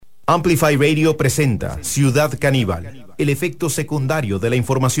Amplify Radio presenta Ciudad Caníbal, el efecto secundario de la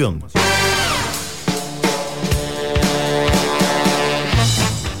información.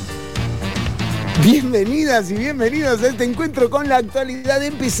 Bienvenidas y bienvenidos a este encuentro con la actualidad.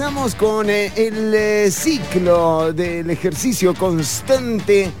 Empezamos con el ciclo del ejercicio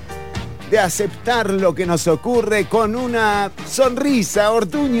constante de aceptar lo que nos ocurre con una sonrisa.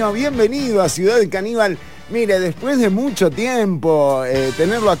 Ortuño, bienvenido a Ciudad Caníbal. Mire, después de mucho tiempo,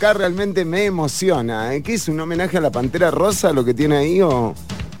 tenerlo acá realmente me emociona. ¿Qué es, un homenaje a la Pantera Rosa lo que tiene ahí o...?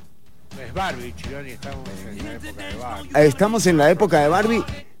 Es Barbie, Chironi, estamos en la época de Barbie. Estamos en la época de Barbie.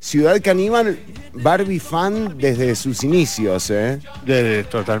 Ciudad Caníbal, Barbie fan desde sus inicios,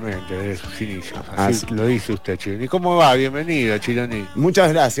 Totalmente, desde sus inicios. Así lo dice usted, Chironi. ¿Cómo va? Bienvenido, Chironi.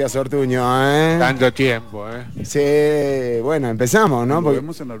 Muchas gracias, Ortuño, Tanto tiempo, Sí, bueno, empezamos, ¿no? Lo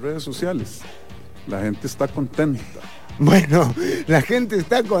vemos en las redes sociales. La gente está contenta. Bueno, la gente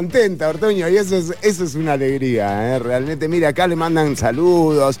está contenta, Ortuño, y eso es una alegría, realmente. Mira, acá le mandan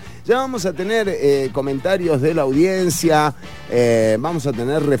saludos. Ya vamos a tener comentarios de la audiencia, vamos a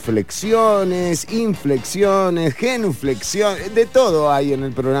tener reflexiones, inflexiones, genuflexiones, de todo hay en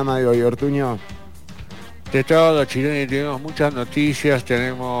el programa de hoy, Ortuño. De todo, Chironi, tenemos muchas noticias,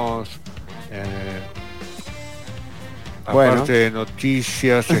 tenemos... aparte de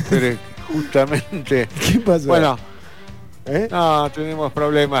noticias, justamente... ¿Qué pasó? Bueno... No, tenemos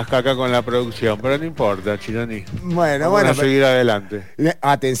problemas acá con la producción, pero no importa, Chironi. Vamos a seguir adelante.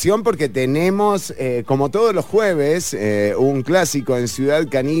 Atención, porque tenemos, como todos los jueves, un clásico en Ciudad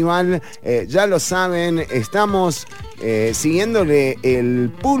Caníbal. Ya lo saben, estamos siguiéndole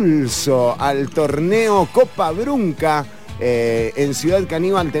el pulso al torneo Copa Brunca. En Ciudad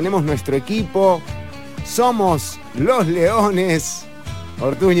Caníbal tenemos nuestro equipo. Somos los Leones.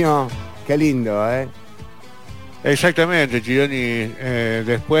 Ortuño, qué lindo, Exactamente, Chironi,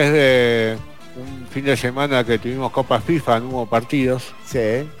 después de un fin de semana que tuvimos Copa FIFA, no hubo partidos,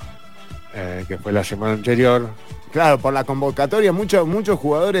 sí, que fue la semana anterior. Claro, por la convocatoria, muchos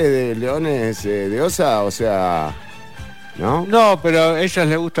jugadores de Leones de Osa, o sea, ¿no? No, pero a ellas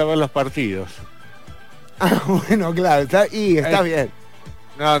les gusta ver los partidos. Ah, bueno, claro, está bien.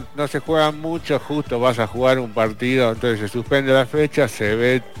 No se juegan mucho, justo vas a jugar un partido, entonces se suspende la fecha, se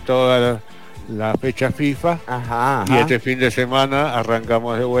ve toda la fecha FIFA. Ajá. Y este fin de semana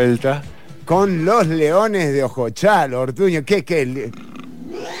arrancamos de vuelta con los Leones de Ojochal, Ortuño. ¿Qué?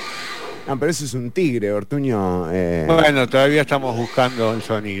 No, pero eso es un tigre, Ortuño. Bueno, todavía estamos buscando el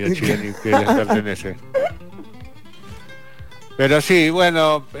sonido, Chironi, que les pertenece. Pero sí,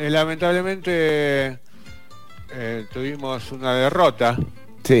 bueno, lamentablemente tuvimos una derrota.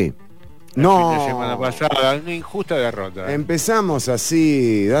 Sí. El fin de semana pasada, una injusta derrota. Empezamos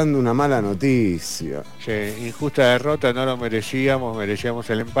así, dando una mala noticia. Sí, injusta derrota, no lo merecíamos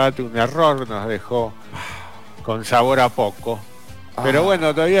el empate, un error nos dejó con sabor a poco. Pero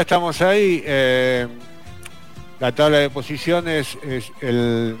bueno, todavía estamos ahí. La tabla de posiciones,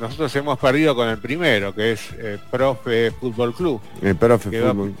 nosotros hemos perdido con el primero, que es Profe Fútbol Club. El Profe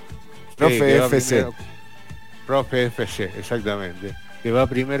Fútbol. Profe FC. Profe FC, exactamente. Que va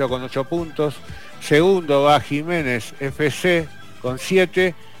primero con 8 puntos, segundo va Jiménez FC con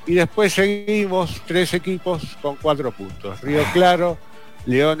 7, y después seguimos 3 equipos con 4 puntos. Río Claro,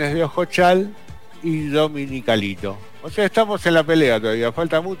 Leones de Ojochal y Dominicalito. O sea, estamos en la pelea todavía,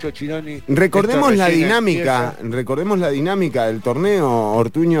 falta mucho, Chironi. Recordemos la dinámica del torneo,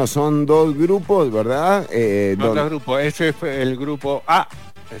 Ortuño. Son 2 grupos, ¿verdad? Son 2 grupos, ese fue el grupo A,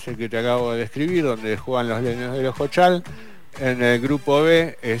 es el que te acabo de describir, donde juegan los Leones de Ojochal. En el grupo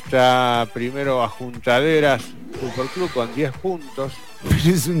B está primero a Juntaderas Fútbol Club con 10 puntos.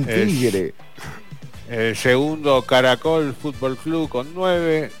 Es un tigre. Segundo, Caracol Fútbol Club con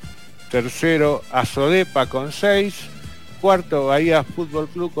 9. Tercero, Azodepa con 6. Cuarto, Bahía Fútbol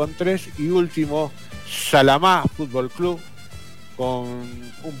Club con 3. Y último, Salamá Fútbol Club con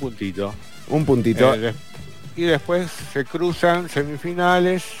un puntito. Un puntito. Y después se cruzan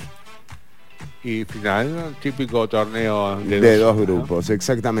semifinales y final, típico torneo de dos grupos, ¿no?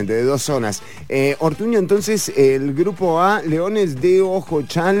 Exactamente, de 2 zonas. Ortuño, entonces, el grupo A, Leones de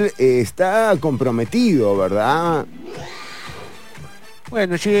Ojochal, está comprometido, ¿verdad?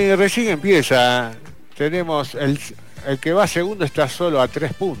 Bueno, sí, recién empieza. Tenemos el que va segundo está solo a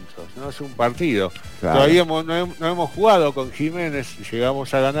 3 puntos, no es un partido. Claro. Todavía no hemos jugado con Jiménez, si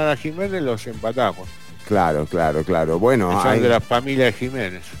llegamos a ganar a Jiménez los empatamos. Claro. Bueno, son de la familia de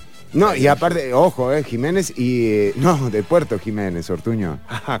Jiménez. No, y aparte, ojo, Jiménez y... no, de Puerto Jiménez, Ortuño.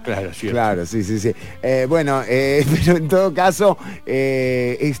 Ah, claro, sí. Claro, sí. Bueno, pero en todo caso,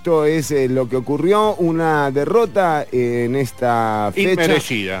 esto es lo que ocurrió, una derrota en esta fecha.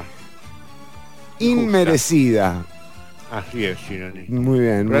 Inmerecida. inmerecida. Así es, Chironi. Muy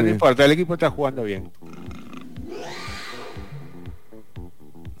bien, Pero muy no bien. importa, el equipo está jugando bien.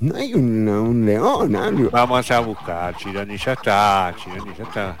 No hay un león, algo. Vamos a buscar, Chironi, ya está, Chironi, ya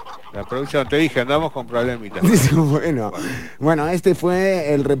está. La producción, te dije, andamos con problemitas. Bueno, este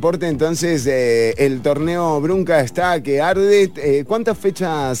fue el reporte entonces. El torneo Brunca está que arde. ¿Cuántas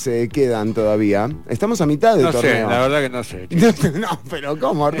fechas quedan todavía? Estamos a mitad del No sé, torneo. la verdad que no sé. No, pero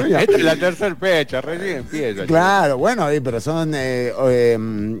 ¿cómo, Artuño? Esta es la tercera fecha, recién empieza. Claro, bueno, pero son Tengo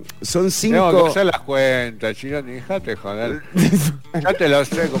que 5. hacer las cuentas, Chironi, dejate joder. Ya te lo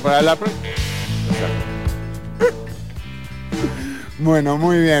seco, para la próxima. Bueno,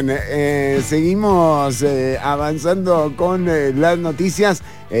 muy bien. Seguimos avanzando con las noticias.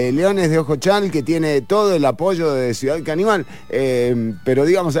 Leones de Ojochal, que tiene todo el apoyo de Ciudad Caníbal. Pero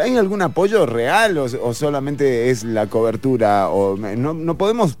digamos, ¿hay algún apoyo real o solamente es la cobertura? O no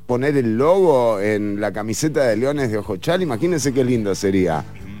podemos poner el logo en la camiseta de Leones de Ojochal? Imagínense qué lindo sería.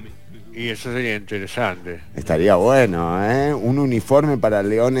 Y eso sería interesante. Estaría bueno, ¿eh? Un uniforme para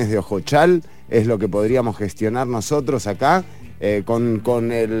Leones de Ojochal es lo que podríamos gestionar nosotros acá.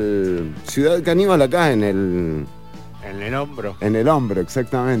 Con el Ciudad Caníbal acá en el hombro. En el hombro,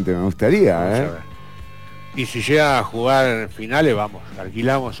 exactamente, me gustaría, Vamos a ver. Y si llega a jugar en finales, vamos,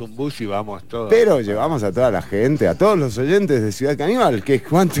 alquilamos un bus y vamos todos. Pero llevamos a toda la gente, a todos los oyentes de Ciudad Caníbal, que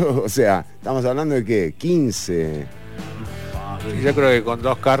cuánto, o sea, estamos hablando de que 15. Y yo creo que con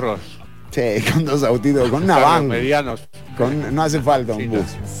 2 carros. Sí, con 2 autitos, con una Carros van. medianos. No hace falta un Sí, bus.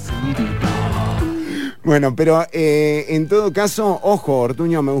 Bueno, pero en todo caso, ojo,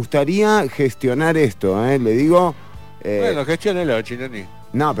 Ortuño, me gustaría gestionar esto, le digo... Bueno, gestiónelo, Chironi.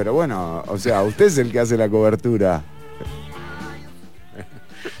 No, pero bueno, o sea, usted es el que hace la cobertura.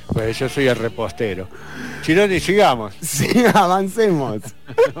 Pues yo soy el repostero. Chironi, sigamos. Sí, avancemos.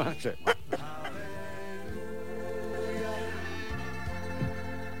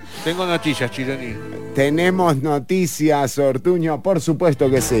 Tengo noticias, Chironi. Tenemos noticias, Ortuño, por supuesto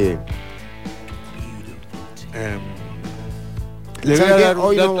que sí. Le voy a dar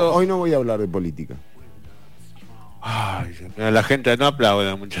un dato. Hoy no voy a hablar de política. Ay, la gente no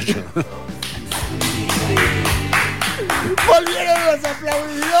aplaude, muchachos. ¡Volvieron los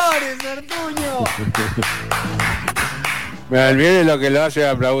aplaudidores, Ortuño! Me olvidé lo que lo hace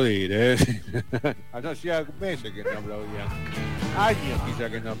aplaudir, ¿eh? Hacía meses que no aplaudían. Años quizá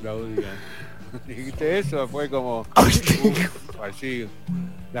que no aplaudían. Dijiste eso, fue como... así,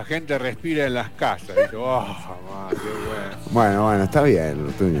 la gente respira en las casas. Dice, oh, man, qué bueno. Bueno, está bien,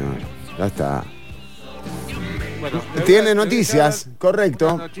 Ortuño. Ya está. Bueno, Tiene noticias,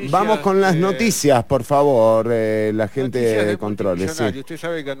 correcto. noticias, Vamos con las noticias, por favor, la gente noticias de controles. Sí. Usted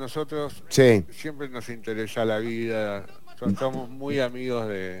sabe que a nosotros Sí. siempre nos interesa la vida. Somos muy amigos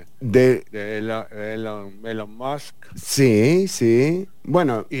de Elon Musk. Sí, sí.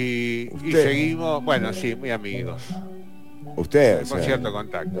 Bueno, Y usted- seguimos, bueno, sí, muy amigos. usted. Con cierto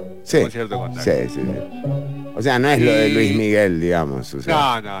contacto. Sí. Con cierto contacto. Sí, sí, sí. O sea, no es lo de Luis Miguel, digamos. O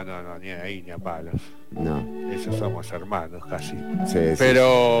sea, No, ni ahí ni a palos. no. Esos somos hermanos casi. Sí, sí.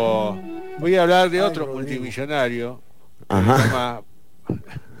 Pero voy a hablar de otro multimillonario. Ajá. Se llama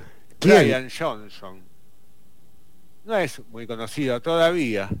 ¿Quién? Brian Johnson. No es muy conocido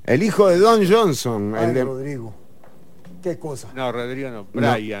todavía. El hijo de Don Johnson, el de Rodrigo. ¿Qué cosa? No, Rodrigo no.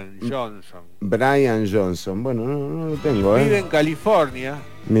 Brian Johnson. Brian Johnson. Bueno, no lo tengo, Vive en California.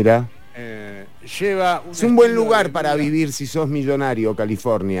 Mira. Lleva Es un buen estilo lugar de para vida- vivir si sos millonario,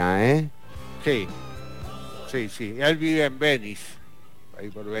 California, ¿eh? Sí. Sí. Él vive en Venice. Ahí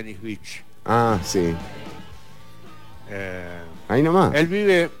por Venice Beach. Ah, sí. Eh, Ahí nomás. Él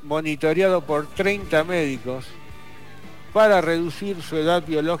vive monitoreado por 30 médicos para reducir su edad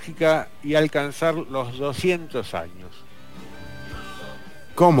biológica y alcanzar los 200 años.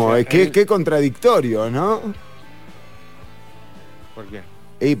 ¿Cómo? o sea, Qué contradictorio, ¿no? ¿Por qué?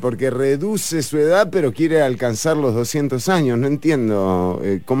 Porque reduce su edad, pero quiere alcanzar los 200 años. No entiendo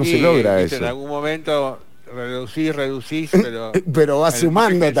cómo se logra viste, eso. En algún momento reducís, pero... Pero va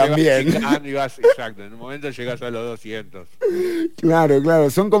sumando el margen se va también. achicando y exacto, en un momento llegás a los 200. Claro.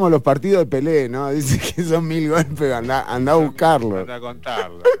 Son como los partidos de Pelé, ¿no? Dice que son 1000 golpes, anda a buscarlo. Anda a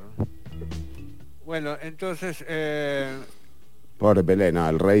contarlo, ¿no? Bueno, entonces... Pobre Pelé, no,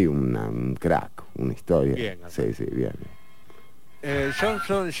 el rey un crack, una historia. Bien, sí, bien.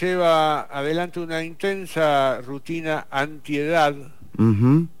 Johnson lleva adelante una intensa rutina antiedad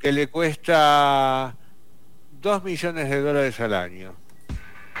Ujú. que le cuesta $2 millones al año,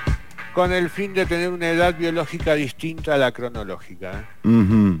 con el fin de tener una edad biológica distinta a la cronológica.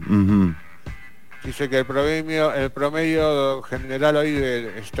 Ujú. Dice que el promedio general hoy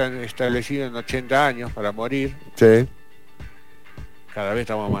está establecido en 80 años para morir. Sí. Cada vez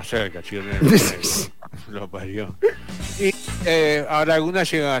estamos más cerca, chico. Lo parió. Y ahora algunas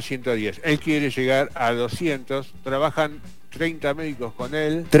llegan a 110. Él quiere llegar a 200. Trabajan 30 médicos con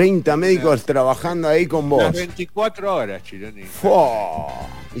él. 30 médicos trabajando ahí con vos. Las 24 horas, Chironi.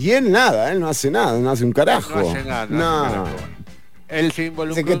 Y él nada, él no hace nada, no hace un carajo. No hace nada. No. Él se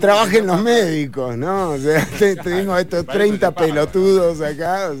involucró. Que trabajen los médicos, ¿no? O sea, tengo estos 30 pelotudos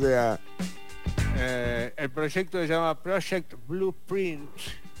acá, o sea. El proyecto se llama Project Blueprint.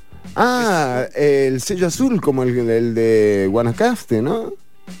 El sello azul como el de Guanacaste, ¿no?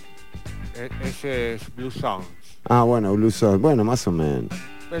 Ese es Blue Sounds. Bueno, Blue Sounds, bueno, más o menos.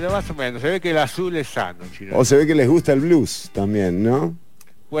 Pero más o menos, se ve que el azul es sano, Chironi. O se ve que les gusta el blues también, ¿no?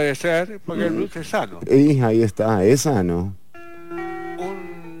 Puede ser, porque el blues es sano. Y ahí está, es sano.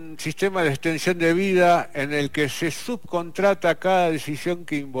 Un sistema de extensión de vida en el que se subcontrata cada decisión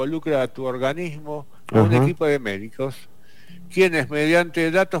que involucra a tu organismo a un equipo de médicos, quienes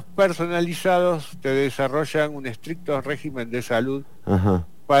mediante datos personalizados te desarrollan un estricto régimen de salud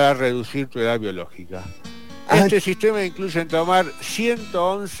para reducir tu edad biológica. Este sistema incluye tomar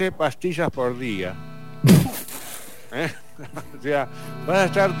 111 pastillas por día. O sea, vas a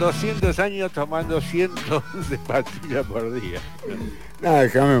estar 200 años tomando 111 pastillas por día. No,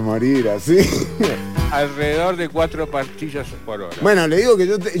 déjame morir así. Alrededor de 4 pastillas por hora. Bueno, le digo que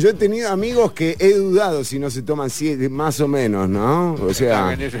yo he tenido amigos que he dudado si no se toman 7, más o menos, ¿no? O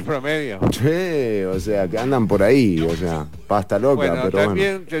sea, en ese promedio. Sí, o sea, que andan por ahí, o sea, pasta loca, bueno, pero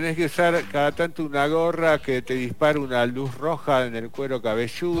también tenés que usar cada tanto una gorra que te dispara una luz roja en el cuero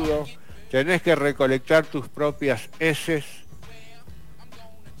cabelludo. Tenés que recolectar tus propias heces,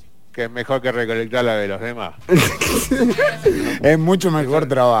 que es mejor que recolectar la de los demás. Es mucho mejor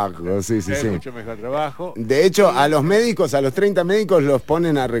trabajo, sí. Es mucho mejor trabajo. De hecho, a los médicos, a los 30 médicos los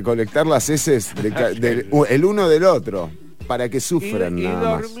ponen a recolectar las heces el uno del otro, para que sufran y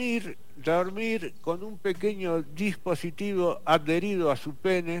nada dormir con un pequeño dispositivo adherido a su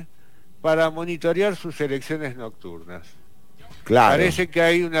pene para monitorear sus erecciones nocturnas. Claro. Parece que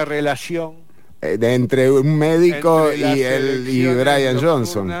hay una relación entre un médico y Brian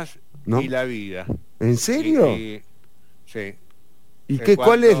Johnson, ¿no? Y la vida. ¿En serio? Sí. ¿Y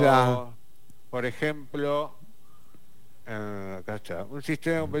cuál es la...? Por ejemplo, acá está, un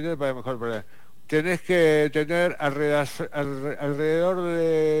sistema para mejor problema. Tenés que tener alrededor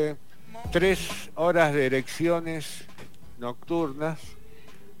de 3 horas de erecciones nocturnas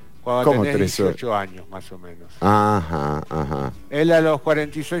cuando tenés 18 años, más o menos. Ajá. Él a los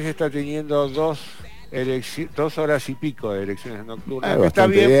 46 está teniendo 2 horas y pico de erecciones nocturnas. Está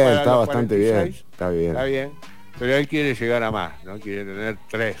bastante bien. Está bien. Pero él quiere llegar a más, ¿no? Quiere tener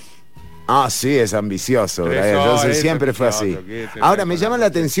 3. Sí, es ambicioso. Entonces siempre fue así. Ahora me llama la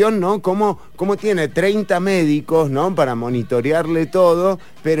atención, ¿no? Cómo tiene 30 médicos, ¿no? Para monitorearle todo,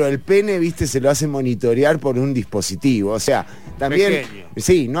 pero el pene, viste, se lo hace monitorear por un dispositivo. O sea, también... Pequeño.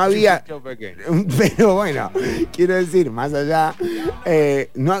 Sí, no había... Pequeño. Pero bueno, quiero decir, más allá,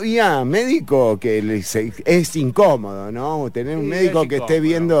 no había médico que es incómodo, ¿no? Tener un médico que esté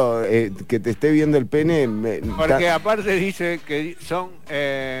viendo, que te esté viendo el pene... Porque aparte dice que son...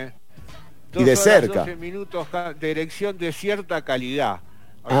 y de cerca. 12 minutos de erección de cierta calidad.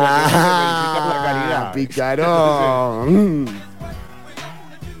 O sea, que verificar la calidad. Picarón.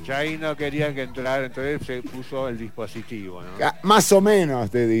 Ya ahí no querían que entrara, entonces se puso el dispositivo, ¿no? Más o menos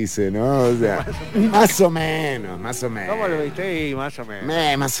te dice, ¿no? O sea, más o menos. ¿Cómo lo viste? Y más o menos.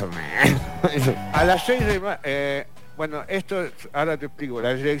 Más o menos. A las 6 de bueno, esto ahora te explico.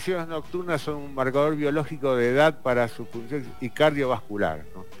 Las erecciones nocturnas son un marcador biológico de edad para su función y cardiovascular,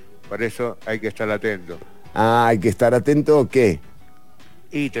 ¿no? Por eso hay que estar atento. ¿Hay que estar atento o qué?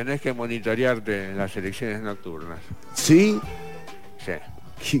 Y tenés que monitorearte en las elecciones nocturnas. ¿Sí? Sí.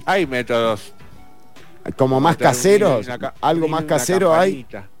 Hay métodos. ¿Como más caseros? ¿Algo más casero hay?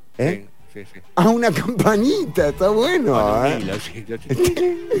 Sí. Una campanita, está bueno.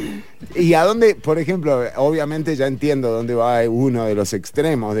 ¿Y a dónde, por ejemplo, obviamente ya entiendo dónde va uno de los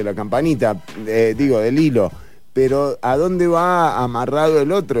extremos de la campanita, del hilo? Pero ¿a dónde va amarrado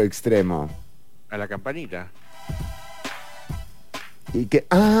el otro extremo? A la campanita.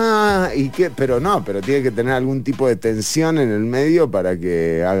 Pero tiene que tener algún tipo de tensión en el medio para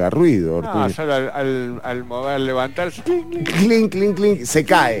que haga ruido. Solo al mover, levantarse. Clink, clink, clink, se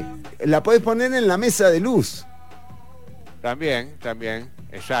cae. La podés poner en la mesa de luz. También,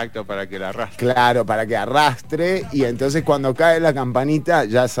 exacto, para que la arrastre. Claro, para que arrastre, y entonces cuando cae la campanita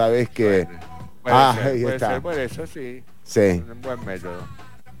ya sabés que... Puede ser, por eso sí. Sí. Un buen método.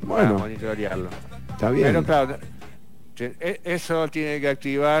 para Bueno, monitorearlo. está bien. Pero claro, eso tiene que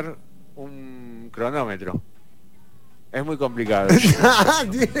activar un cronómetro. Es muy complicado.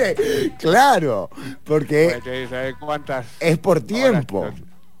 Claro, porque Porque ¿sabes cuántas? es por tiempo.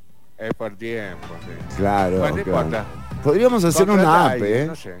 Es por tiempo, sí. Claro, Bueno, no claro. importa. Podríamos hacer Contrata una a app, alguien, ¿eh?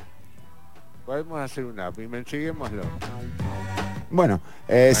 No sé. Podemos hacer una app, investiguémoslo. Bueno,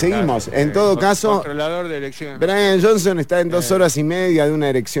 Acá, seguimos. En todo caso, controlador de elecciones. Brian Johnson está en 2 horas y media de una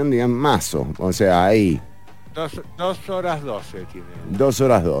erección, digamos, mazo. O sea, ahí. 2 horas 12 tiene. 2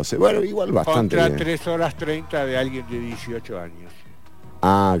 horas 12. Bueno, igual bastante Contra bien. 3 horas 30 de alguien de 18 años.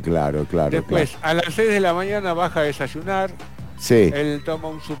 Ah, claro. Después, a las 6 de la mañana baja a desayunar. Sí. Él toma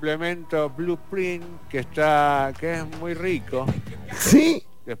un suplemento Blueprint que es muy rico. Sí.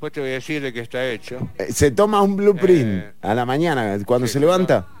 Después te voy a decir de qué está hecho. Se toma un blueprint a la mañana, cuando sí, se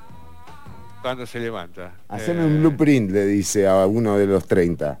levanta. Cuando se levanta. Haceme un blueprint, le dice a uno de los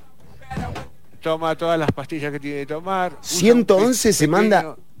 30. Toma todas las pastillas que tiene que tomar. 111 se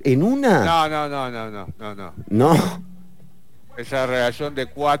manda en una. No. No. Esa relación de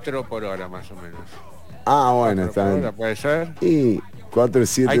 4 por hora más o menos. Ah, bueno, está Por bien. hora puede ser. Y 4,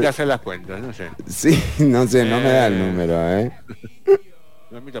 7. Hay que hacer las cuentas, no sé. Sí, no sé, no me da el número, ¿eh?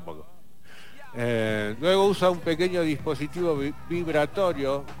 No, a mí tampoco. Luego usa un pequeño dispositivo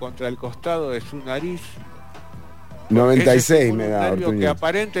vibratorio contra el costado de su nariz. 96 me da, nervio que Ortuño.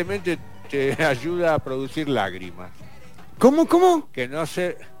 aparentemente te ayuda a producir lágrimas. ¿Cómo? Que no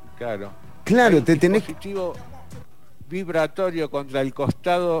sé, claro. Claro, Hay te un tenés... dispositivo vibratorio contra el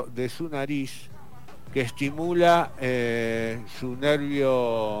costado de su nariz que estimula su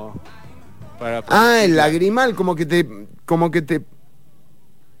nervio para Ah, producir el lágrimas. lagrimal, como que te...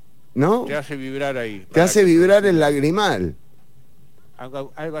 ¿No? Te hace vibrar ahí. Te hace vibrar el lagrimal.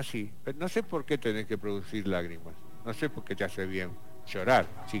 Algo así. Pero no sé por qué tenés que producir lágrimas. No sé por qué te hace bien. Llorar.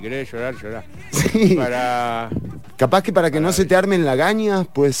 Si querés llorar, llorar. Sí. Capaz que para que no se te armen lagañas,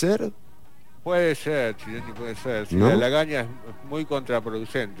 ¿puede ser? Puede ser, Chileni, puede ser. Si ¿No? la lagaña es muy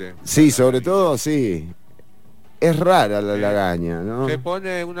contraproducente. Sí, sobre todo, sí. Es rara la lagaña, ¿no? Se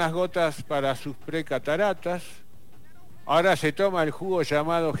pone unas gotas para sus precataratas. Ahora se toma el jugo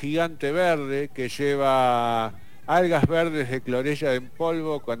llamado Gigante Verde, que lleva algas verdes de clorella en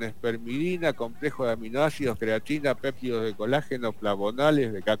polvo con espermidina, complejo de aminoácidos, creatina, péptidos de colágeno,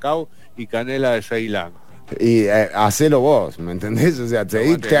 flavonoles de cacao y canela de Ceilán. Y hacelo vos, ¿me entendés? O sea,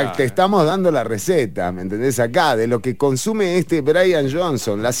 te estamos dando la receta, ¿me entendés? Acá, de lo que consume este Brian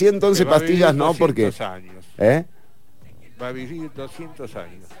Johnson. Las 111 pastillas no, porque... años. ¿Eh? Va a vivir 200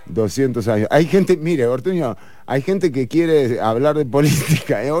 años. 200 años. Hay gente, mire, Ortuño, hay gente que quiere hablar de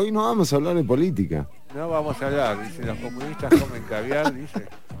política. Hoy no vamos a hablar de política. No vamos a hablar, dice, los comunistas comen caviar, dice.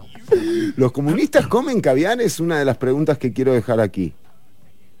 ¿Los comunistas comen caviar? Es una de las preguntas que quiero dejar aquí.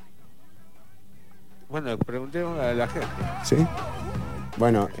 Bueno, preguntemos a la gente. ¿Sí?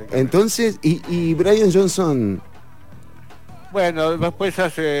 Bueno, entonces, y Brian Johnson... Bueno, después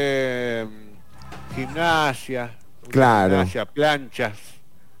hace gimnasia. Claro. Gimnasia, planchas.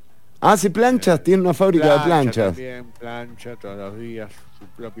 Hace planchas, tiene una fábrica de planchas. También, plancha todos los días, su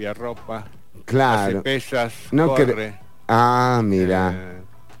propia ropa. Claro. Hace pesas, No corre. Ah, mira.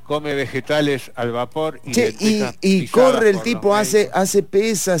 Come vegetales al vapor y Che, y corre el tipo, hace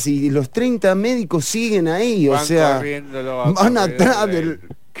pesas y los 30 médicos siguen ahí, o sea, van atrás del...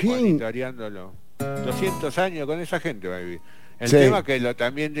 monitoreándolo. 200 años con esa gente va a vivir. El Sí. tema es que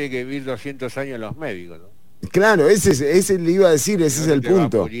también tiene que vivir 200 años los médicos, ¿no? Claro, ese le iba a decir, ese es el Te van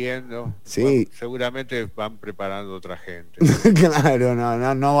punto. muriendo. Sí. Bueno, seguramente van preparando otra gente. Claro,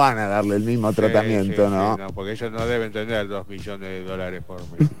 no van a darle el mismo tratamiento, Sí, ¿no? sí, porque ellos no deben tener $2 millones por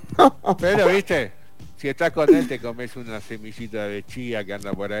mes. Pero, ¿viste? Si estás con él, te comes una semillita de chía que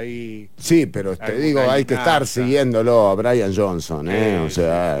anda por ahí. Sí, pero te Alguna digo, hay que estar linaza. siguiéndolo a Brian Johnson, ¿eh? Sí, O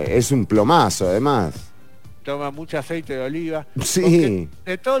sea, es un plomazo, además. Toma mucho aceite de oliva. Sí.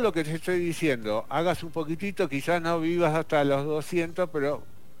 Porque de todo lo que te estoy diciendo, hagas un poquitito, quizás no vivas hasta los 200, pero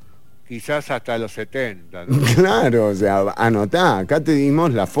quizás hasta los 70, ¿no? Claro, o sea, anotá, acá te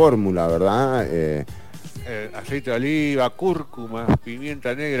dimos la fórmula, ¿verdad? Aceite de oliva, cúrcuma,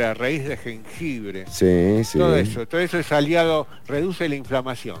 pimienta negra, raíz de jengibre. Sí. Todo eso es aliado, reduce la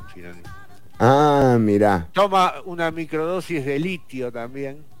inflamación. Sinónimo. Ah, mirá. Toma una microdosis de litio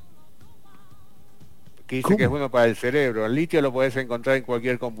también, que dice ¿Cómo? que es bueno para el cerebro. El litio lo podés encontrar en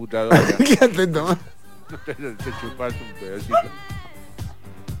cualquier computadora. ¿Qué te tomás? Te chupás un pedacito.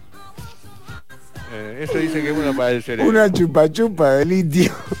 Eso dice que es bueno para el cerebro. Una chupa de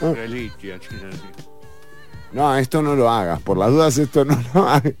litio. De litio, No, esto no lo hagas, por las dudas esto no lo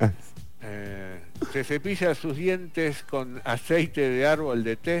hagas. Se cepilla sus dientes con aceite de árbol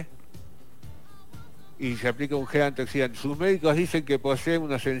de té y se aplica un gel antioxidante. Sus médicos dicen que posee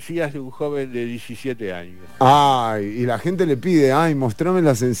unas encías de un joven de 17 años. Ay, y la gente le pide, ay, mostrame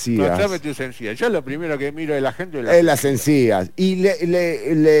las encías. Mostrame tus encías. Yo lo primero que miro de la gente es las encías. Y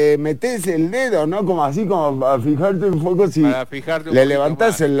le metés el dedo, ¿no? Como así, como para fijarte un poco si le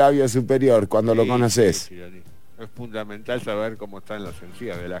levantás el labio superior cuando lo conoces. Sí, es fundamental saber cómo están las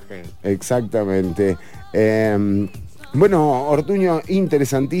encías de la gente. Exactamente. Bueno, Ortuño,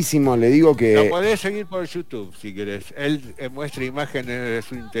 interesantísimo, le digo que... Lo podés seguir por YouTube, si querés. Él muestra imágenes de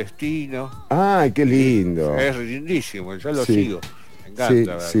su intestino. ¡Ay, qué lindo! Es lindísimo, yo lo sigo. Me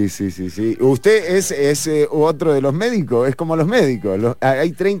encanta. Sí. Usted es otro de los médicos, es como los médicos.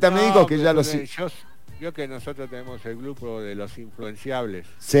 Hay 30 médicos que ya lo siguen. Yo que nosotros tenemos el grupo de los influenciables.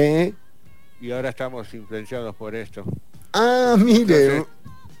 Sí. Y ahora estamos influenciados por esto. Ah, mire.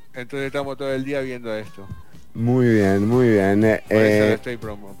 Entonces estamos todo el día viendo esto. Muy bien. Por eso lo estoy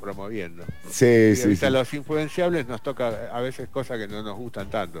promoviendo. Sí. A los influenciables nos toca a veces cosas que no nos gustan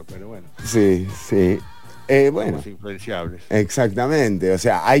tanto, pero bueno. Sí. Bueno. Los influenciables. Exactamente, o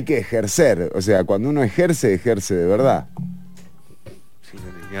sea, hay que ejercer. O sea, cuando uno ejerce de verdad. Sin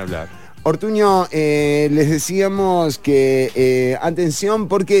ni hablar. Ortuño, les decíamos que atención,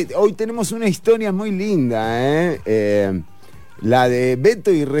 porque hoy tenemos una historia muy linda, la de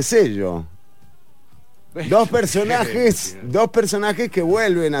Beto y Resello. Dos personajes que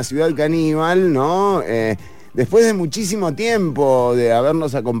vuelven a Ciudad Caníbal, ¿no? Después de muchísimo tiempo de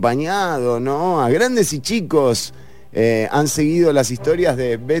habernos acompañado, ¿no? A grandes y chicos han seguido las historias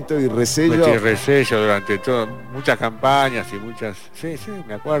de Beto y Resello. Beto y Resello durante muchas campañas y muchas... Sí,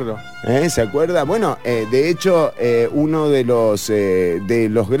 me acuerdo. ¿Se acuerda? Bueno, de hecho, uno de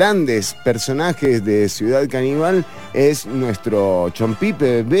los grandes personajes de Ciudad Caníbal es nuestro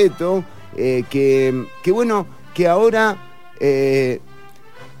chompipe Beto, que bueno, que ahora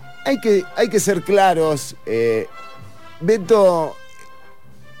hay que ser claros. Beto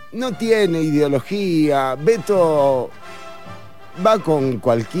no tiene ideología. Beto va con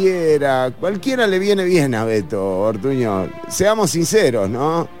cualquiera le viene bien a Beto, Ortuño. Seamos sinceros,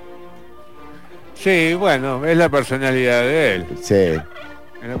 ¿no? Sí, bueno, es la personalidad de él. Sí.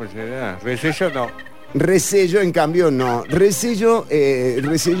 Es la personalidad. Resello no. Resello, en cambio, no. Resello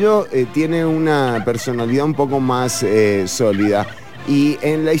tiene una personalidad un poco más sólida. Y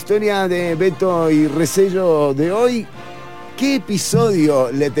en la historia de Beto y Resello de hoy, ¿qué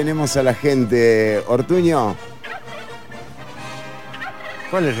episodio le tenemos a la gente, Ortuño?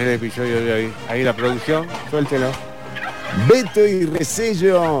 ¿Cuál es el episodio de hoy? Ahí la producción, suéltelo. Beto y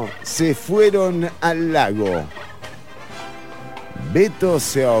Resello se fueron al lago. Beto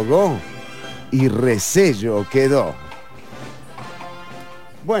se ahogó y Resello quedó.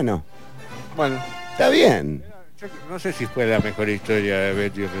 Bueno, está bien. No sé si fue la mejor historia de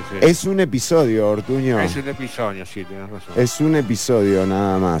Beto y Resello. Es un episodio, Ortuño. Es un episodio, sí, tenés razón. Es un episodio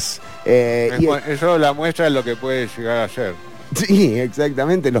nada más. Eso la muestra de lo que puede llegar a ser. Sí,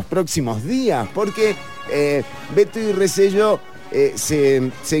 exactamente, los próximos días, porque Beto y Resello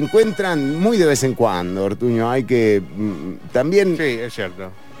se encuentran muy de vez en cuando, Ortuño. Hay que también... Sí, es cierto.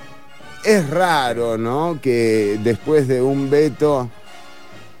 Es raro, ¿no?, que después de un Beto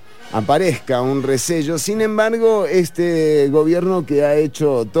aparezca un Resello. Sin embargo, este gobierno que ha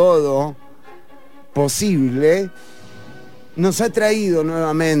hecho todo posible nos ha traído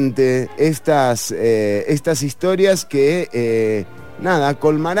nuevamente estas historias que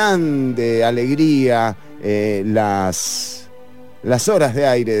colmarán de alegría las horas de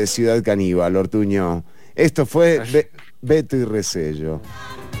aire de Ciudad Caníbal, Ortuño. Esto fue Beto y Resello.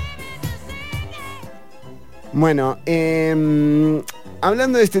 Bueno,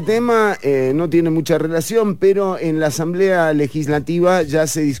 hablando de este tema, no tiene mucha relación, pero en la Asamblea Legislativa ya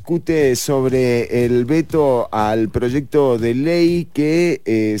se discute sobre el veto al proyecto de ley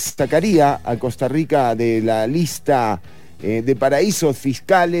que sacaría a Costa Rica de la lista de paraísos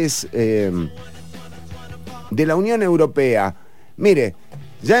fiscales de la Unión Europea. Mire,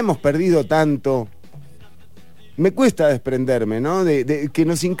 ya hemos perdido tanto. Me cuesta desprenderme, ¿no? De que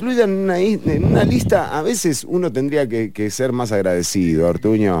nos incluyan en una lista. A veces uno tendría que ser más agradecido,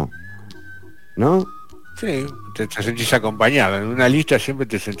 Ortuño, ¿no? Sí, te sentís acompañado. En una lista siempre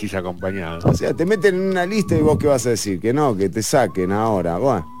te sentís acompañado. O sea, te meten en una lista y vos ¿qué vas a decir? Que no, que te saquen ahora.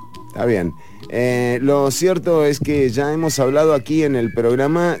 Bueno, está bien. Lo cierto es que ya hemos hablado aquí en el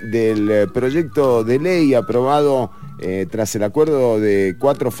programa del proyecto de ley aprobado tras el acuerdo de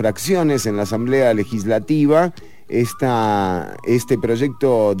 4 fracciones en la Asamblea Legislativa. Este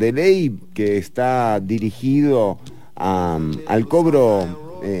proyecto de ley que está dirigido al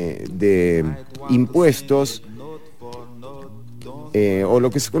cobro de impuestos, o lo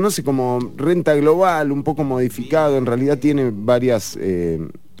que se conoce como renta global, un poco modificado. En realidad tiene varios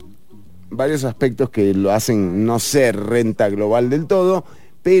aspectos que lo hacen no ser renta global del todo,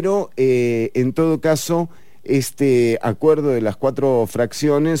 pero en todo caso este acuerdo de las 4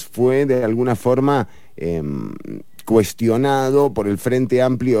 fracciones fue de alguna forma cuestionado por el Frente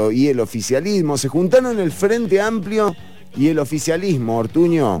Amplio y el oficialismo. Se juntaron el Frente Amplio y el oficialismo,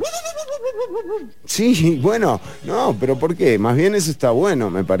 Ortuño. Sí, bueno, no, pero ¿por qué? Más bien eso está bueno,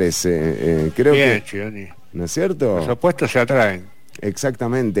 me parece. Creo bien, que... Chironi. ¿No es cierto? Los opuestos se atraen.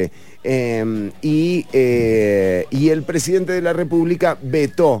 Exactamente. Y el presidente de la República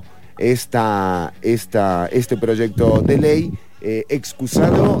vetó este proyecto de ley,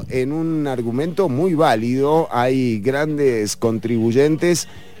 excusado en un argumento muy válido. Hay grandes contribuyentes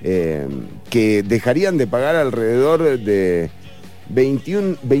que dejarían de pagar alrededor de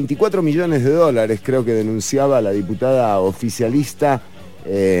 24 millones de dólares, creo que denunciaba la diputada oficialista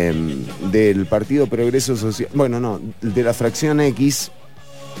del Partido Progreso Social, bueno, no, de la fracción X,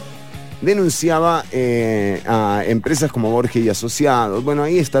 denunciaba a empresas como Borges y Asociados. Bueno,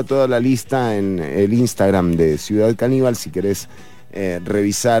 ahí está toda la lista en el Instagram de Ciudad Caníbal, si querés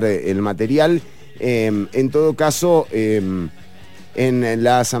revisar el material. En todo caso, en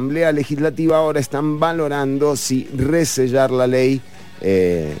la Asamblea Legislativa ahora están valorando si resellar la ley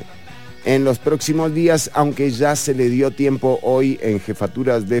en los próximos días, aunque ya se le dio tiempo hoy en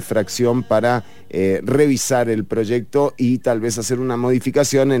jefaturas de fracción para revisar el proyecto y tal vez hacer una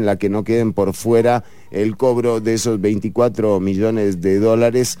modificación en la que no queden por fuera el cobro de esos 24 millones de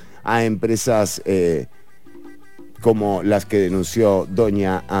dólares a empresas como las que denunció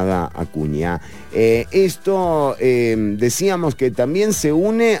doña Ada Acuña. Esto decíamos que también se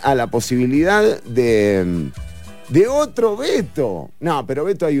une a la posibilidad de otro veto. No, pero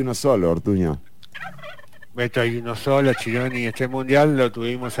veto hay uno solo, Ortuño. Veto hay uno solo, Chironi. Este mundial lo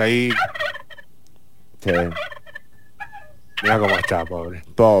tuvimos ahí. Sí. Mirá cómo está, pobre.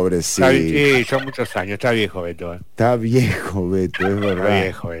 Pobre, sí. Sí, son muchos años. Está viejo Beto. Está viejo Beto, es verdad. Está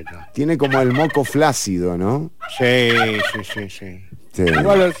viejo Beto. Tiene como el moco flácido, ¿no? Sí. Sí.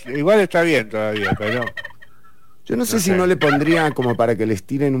 Igual está bien todavía, pero... Yo no sé si no le pondría como para que les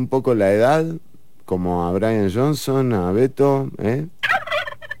tiren un poco la edad, como a Brian Johnson, a Beto,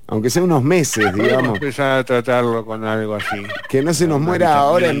 aunque sea unos meses, digamos. Vamos a empezar a tratarlo con algo así. Que no se nos muera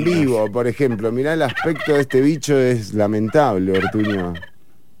ahora en vivo, por ejemplo. Mirá, el aspecto de este bicho es lamentable, Ortuño.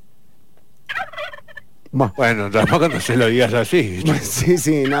 Bueno, tampoco no se lo digas así.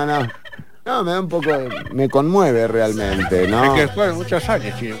 Sí, no. No, me da un poco, me conmueve realmente, ¿no? Es que fueron muchos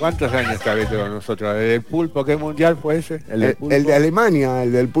años, Chino. ¿Cuántos años está Beto con nosotros? ¿El del pulpo? ¿Qué mundial fue ese? El de Alemania,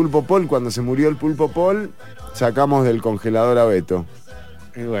 el del pulpo Paul. Cuando se murió el pulpo Paul, sacamos del congelador a Beto.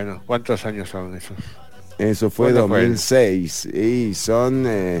 Y bueno, ¿cuántos años son esos? Eso fue 2006 y son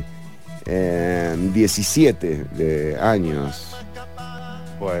 17 de años.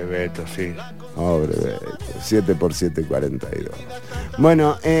 Pues Beto, sí. Pobre Beto, 7 por 7, 42.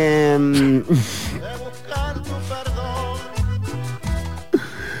 Bueno,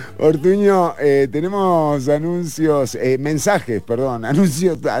 Ortuño, tenemos anuncios, mensajes, perdón,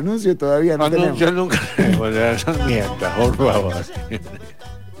 anuncio todavía no tenemos. Yo nunca tengo, son mientas, por favor.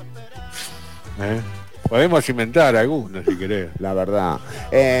 Podemos inventar algunos si querés. La verdad.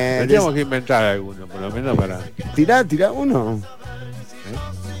 Tendríamos que inventar algunos, por lo menos para... Tirá uno.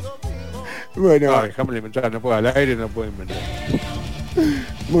 Bueno. No, dejamos de inventar, no puedo al aire, no puedo inventar.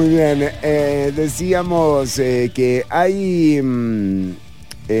 Muy bien, decíamos que hay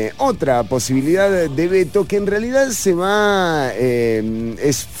otra posibilidad de veto que en realidad se va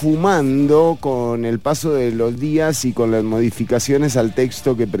esfumando con el paso de los días y con las modificaciones al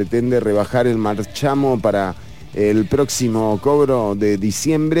texto que pretende rebajar el marchamo para el próximo cobro de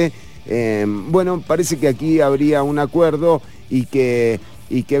diciembre. Bueno, parece que aquí habría un acuerdo y que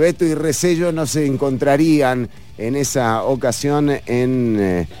Beto y Resello no se encontrarían en esa ocasión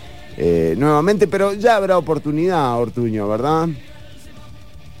nuevamente, pero ya habrá oportunidad, Ortuño, ¿verdad?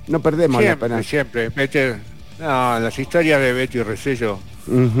 No perdemos la esperanza. Siempre. No, las historias de Beto y Resello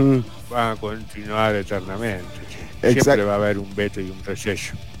van a continuar eternamente. Siempre va a haber un Beto y un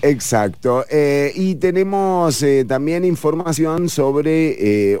Resello. Exacto. Y tenemos también información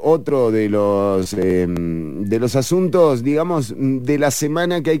sobre otro de los asuntos, digamos, de la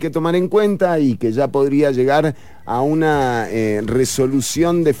semana que hay que tomar en cuenta y que ya podría llegar a una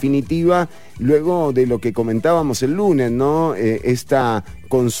resolución definitiva luego de lo que comentábamos el lunes, ¿no? Esta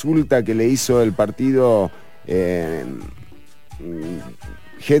consulta que le hizo el partido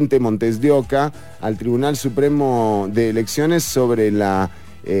Gente Montes de Oca al Tribunal Supremo de Elecciones sobre la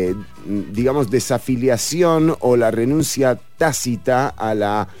digamos, desafiliación o la renuncia tácita a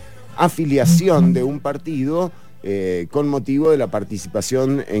la afiliación de un partido con motivo de la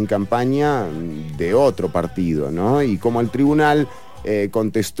participación en campaña de otro partido, ¿no? Y como el tribunal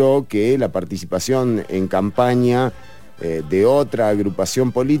contestó que la participación en campaña de otra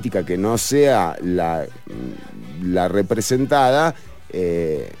agrupación política que no sea la representada,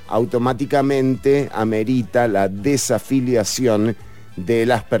 automáticamente amerita la desafiliación de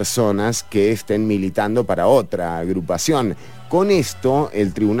las personas que estén militando para otra agrupación. Con esto,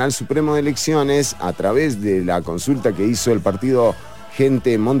 el Tribunal Supremo de Elecciones, a través de la consulta que hizo el partido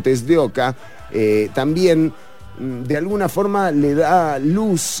Gente Montes de Oca, también de alguna forma le da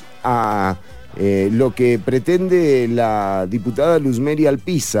luz a lo que pretende la diputada Luzmeri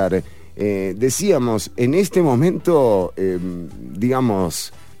Alpizar. Decíamos, en este momento,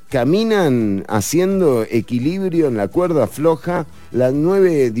 digamos, caminan haciendo equilibrio en la cuerda floja las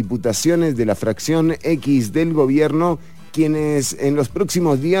 9 diputaciones de la fracción X del gobierno, quienes en los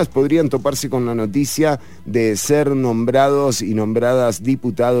próximos días podrían toparse con la noticia de ser nombrados y nombradas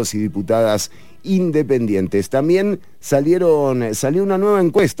diputados y diputadas independientes. También salió una nueva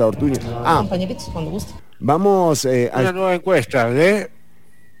encuesta, Ortuño. Vamos una nueva encuesta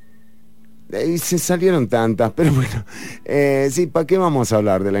se salieron tantas, pero bueno, sí, ¿para qué vamos a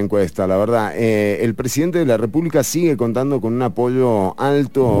hablar de la encuesta? La verdad, el presidente de la República sigue contando con un apoyo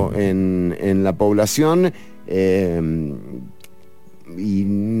alto en la población y,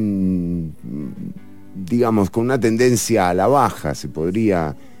 digamos, con una tendencia a la baja, se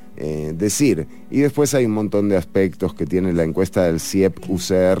podría decir. Y después hay un montón de aspectos que tiene la encuesta del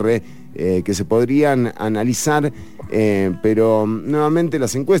CIEP-UCR que se podrían analizar, pero nuevamente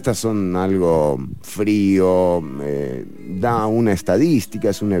las encuestas son algo frío, da una estadística,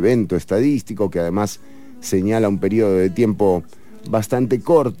 es un evento estadístico que además señala un periodo de tiempo bastante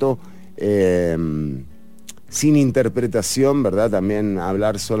corto, sin interpretación, ¿verdad? También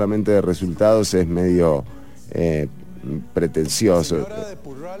hablar solamente de resultados es medio pretencioso. La señora de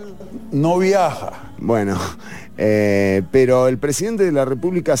Purral no viaja. Bueno, pero el presidente de la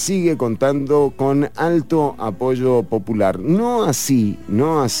República sigue contando con alto apoyo popular. No así,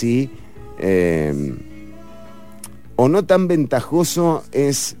 o no tan ventajoso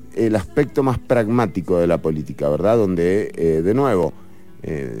es el aspecto más pragmático de la política, ¿verdad? Donde, de nuevo,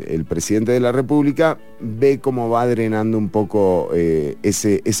 el presidente de la República ve cómo va drenando un poco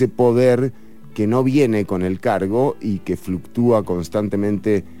ese poder que no viene con el cargo y que fluctúa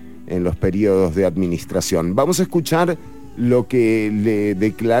constantemente en los periodos de administración. Vamos a escuchar lo que le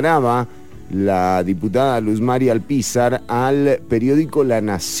declaraba la diputada Luzmeri Alpizar al periódico La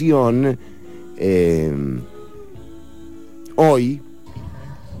Nación hoy.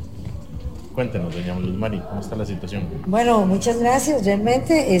 Cuéntenos, doña Luzmeri, ¿cómo está la situación? Bueno, muchas gracias.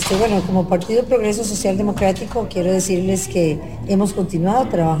 Realmente, bueno, como Partido Progreso Social Democrático, quiero decirles que hemos continuado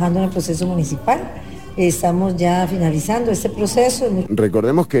trabajando en el proceso municipal. Estamos ya finalizando este proceso.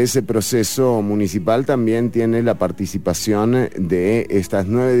 Recordemos que ese proceso municipal también tiene la participación de estas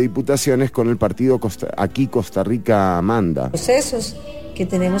 9 diputaciones con el partido aquí Costa Rica Manda. Procesos que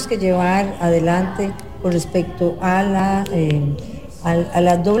tenemos que llevar adelante con respecto a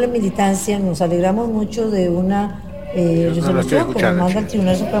la doble militancia. Nos alegramos mucho de una resolución que nos manda el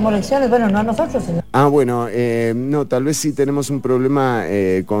Tribunal Supremo de Elecciones. Bueno, no a nosotros, sino... Bueno, no, tal vez sí tenemos un problema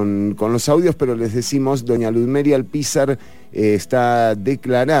con los audios, pero les decimos, doña Luzmeri Alpizar está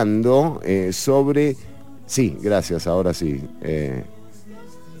declarando sobre... Sí, gracias, ahora sí.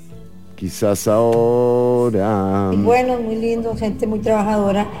 Quizás ahora... Bueno, muy lindo, gente muy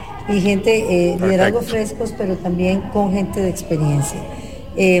trabajadora y gente, liderazgos frescos, pero también con gente de experiencia.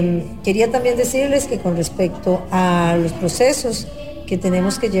 Quería también decirles que con respecto a los procesos que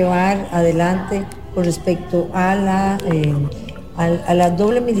tenemos que llevar adelante con respecto a la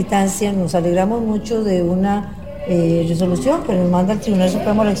doble militancia, nos alegramos mucho de una resolución que nos manda el Tribunal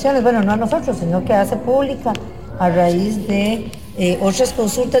Supremo de Elecciones, bueno, no a nosotros, sino que hace pública a raíz de otras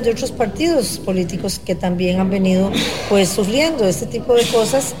consultas de otros partidos políticos que también han venido pues sufriendo este tipo de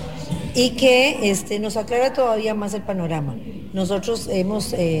cosas y que nos aclara todavía más el panorama. Nosotros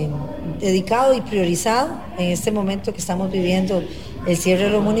hemos dedicado y priorizado en este momento que estamos viviendo el cierre de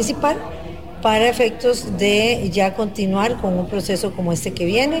lo municipal para efectos de ya continuar con un proceso como este que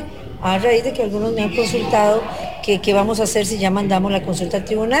viene, a raíz de que algunos me han consultado qué vamos a hacer si ya mandamos la consulta al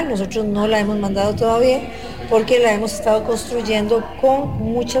tribunal. Nosotros no la hemos mandado todavía porque la hemos estado construyendo con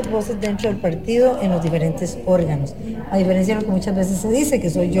muchas voces dentro del partido en los diferentes órganos. A diferencia de lo que muchas veces se dice, que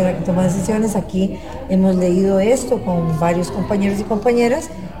soy yo la que toma decisiones, aquí hemos leído esto con varios compañeros y compañeras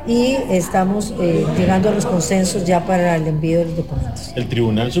y estamos llegando a los consensos ya para el envío de los documentos. El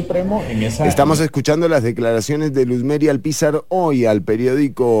Tribunal Supremo en esa... Estamos escuchando las declaraciones de Luzmeri Alpizar hoy al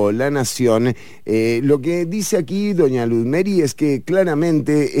periódico La Nación. Lo que dice aquí doña Luzmeri es que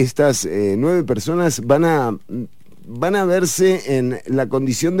claramente estas 9 personas van a verse en la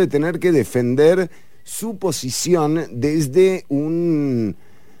condición de tener que defender su posición desde un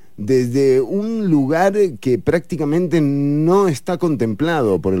lugar que prácticamente no está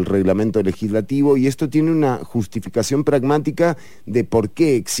contemplado por el reglamento legislativo, y esto tiene una justificación pragmática de por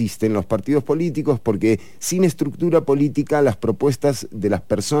qué existen los partidos políticos, porque sin estructura política las propuestas de las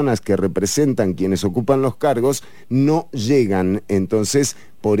personas que representan quienes ocupan los cargos no llegan. Entonces,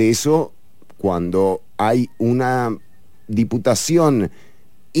 por eso, cuando hay una diputación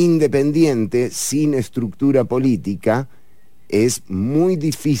independiente sin estructura política, es muy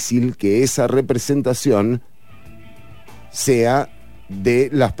difícil que esa representación sea de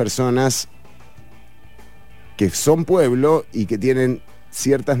las personas que son pueblo y que tienen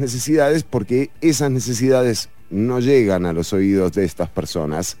ciertas necesidades, porque esas necesidades no llegan a los oídos de estas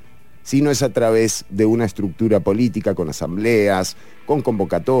personas, sino es a través de una estructura política con asambleas, con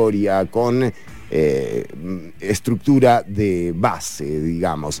convocatoria, con estructura de base,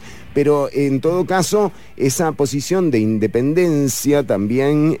 digamos. Pero en todo caso, esa posición de independencia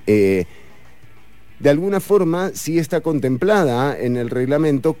también, de alguna forma, sí está contemplada en el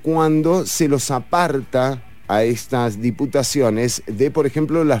reglamento cuando se los aparta a estas diputaciones de, por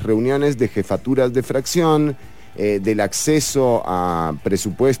ejemplo, las reuniones de jefaturas de fracción, del acceso a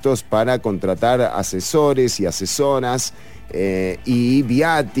presupuestos para contratar asesores y asesoras, y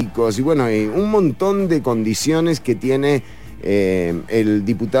viáticos, y bueno, un montón de condiciones que tiene el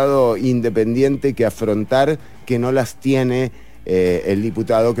diputado independiente que afrontar, que no las tiene el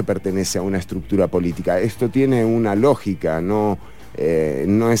diputado que pertenece a una estructura política. Esto tiene una lógica, no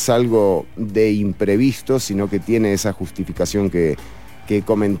es algo de imprevisto, sino que tiene esa justificación que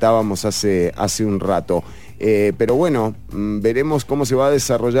comentábamos hace un rato. Pero bueno, veremos cómo se va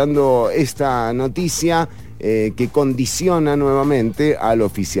desarrollando esta noticia que condiciona nuevamente al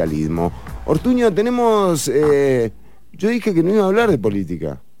oficialismo. Ortuño, tenemos... yo dije que no iba a hablar de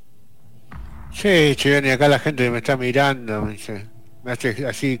política. Sí, Cheyenne, y acá la gente me está mirando, me hace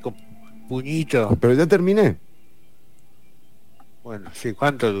así con puñito. Pero ya terminé. Bueno, sí,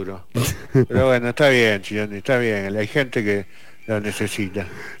 ¿cuánto duró? Pero bueno, está bien, Cheyenne, está bien. Hay gente que lo necesita.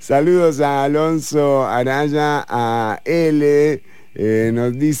 Saludos a Alonso Araya, a L.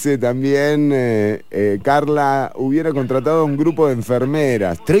 Nos dice también Carla, hubiera contratado un grupo de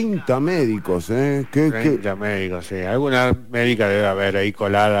enfermeras. 30 médicos, 30 médicos, sí. Alguna médica debe haber ahí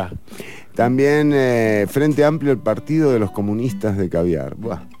colada. También Frente Amplio, el partido de los comunistas de caviar.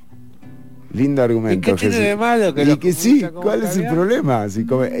 Buah. Lindo argumento. ¿Y qué tiene de malo que y los que sí, ¿cuál caviar? es el problema? Si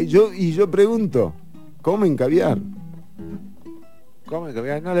come, yo pregunto, ¿comen caviar? ¿Comen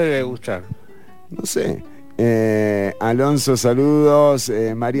caviar? No le debe gustar. No sé. Alonso, saludos.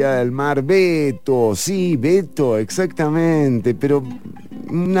 María del Mar, Beto, sí, Beto, exactamente, pero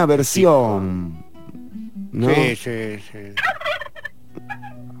una versión, ¿no? Sí.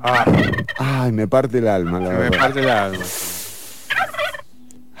 Ay, me parte el alma, la verdad. Me parte el alma.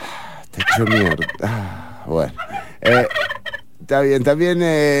 Te echo mierda. Bueno. Está bien,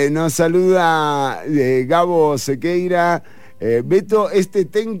 también nos saluda Gabo Sequeira. Beto,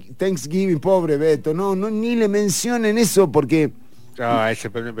 Thanksgiving, pobre Beto, no, ni le mencionen eso porque... Ese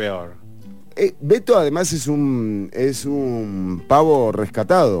es peor. Beto además es un pavo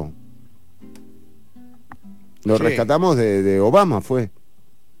rescatado. Lo rescatamos de Obama, fue.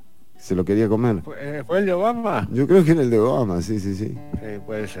 Se lo quería comer. ¿Fue el de Obama? Yo creo que era el de Obama, sí. Sí,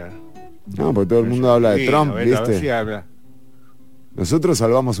 puede ser. No, porque todo el mundo habla de Trump, Beto, ¿viste? Sí habla. Nosotros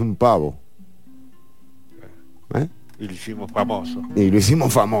salvamos un pavo. Y lo hicimos famoso. Y lo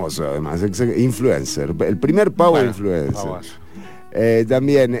hicimos famoso, además. Influencer. El primer pavo influencer. Famoso.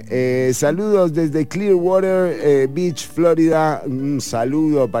 También, saludos desde Clearwater Beach, Florida. Un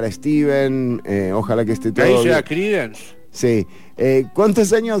saludo para Steven. Ojalá que esté todo ¿Ahí bien. sea Creedence? Sí.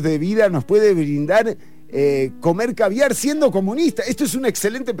 ¿Cuántos años de vida nos puede brindar comer caviar siendo comunista? Esto es una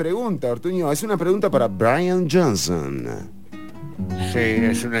excelente pregunta, Ortuño. Es una pregunta para Brian Johnson. Sí,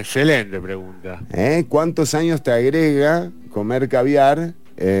 es una excelente pregunta. ¿Cuántos años te agrega comer caviar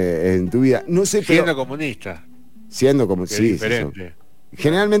en tu vida? No sé, siendo comunista. Siendo comunista, sí, diferente.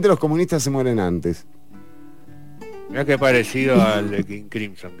 Generalmente los comunistas se mueren antes. Mirá qué parecido al de King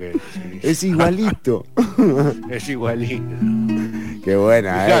Crimson que es igualito. Es igualito. Qué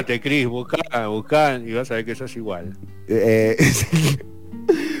buena, Fíjate, Cris, buscá y vas a ver que sos igual.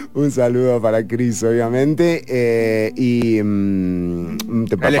 Un saludo para Cris, obviamente. Él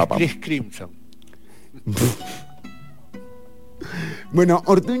es Chris Crimson. Bueno,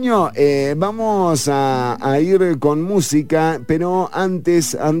 Ortuño, vamos a ir con música, pero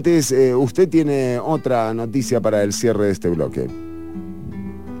antes usted tiene otra noticia para el cierre de este bloque.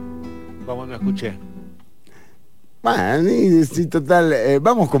 Como no escuché. Bueno, sí, total,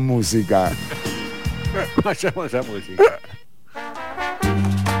 vamos con música. Vayamos a música.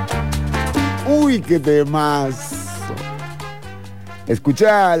 Uy, qué temazo.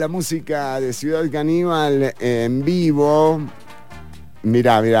 Escuchá la música de Ciudad Caníbal en vivo.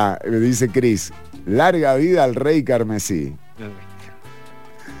 Mirá, dice Cris, larga vida al rey carmesí.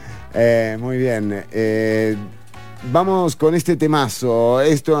 Muy bien. Vamos con este temazo.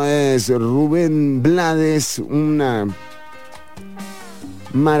 Esto es Rubén Blades, una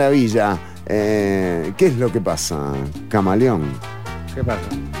maravilla. ¿Qué es lo que pasa, camaleón? ¿Qué pasa?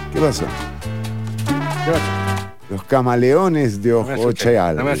 ¿Qué pasó? ¿Qué pasa? Los camaleones de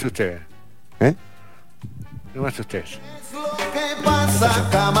Ojocheal. No me asusté. ¿Eh? No me asustés. ¿Qué pasa,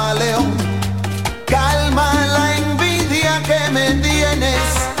 camaleón? Calma la envidia que me tienes,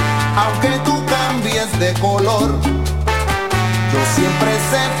 aunque tú cambies de color. Yo siempre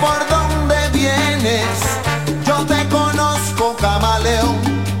sé por dónde vienes, yo te conozco, camaleón.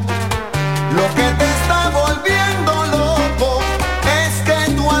 Lo que te está volviendo loco es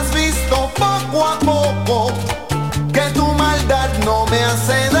que tú has visto poco a poco que tu maldad no me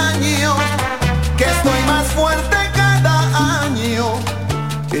hace daño, que estoy más fuerte cada año.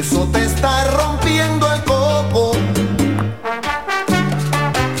 Eso te está rompiendo el coco.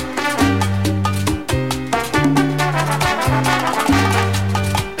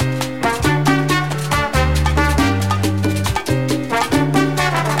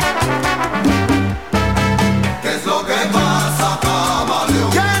 ¿Qué es lo que pasa,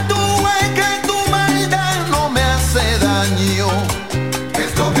 camaleón? Que tú ves que tu maldad no me hace daño. ¿Qué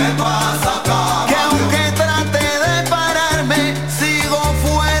es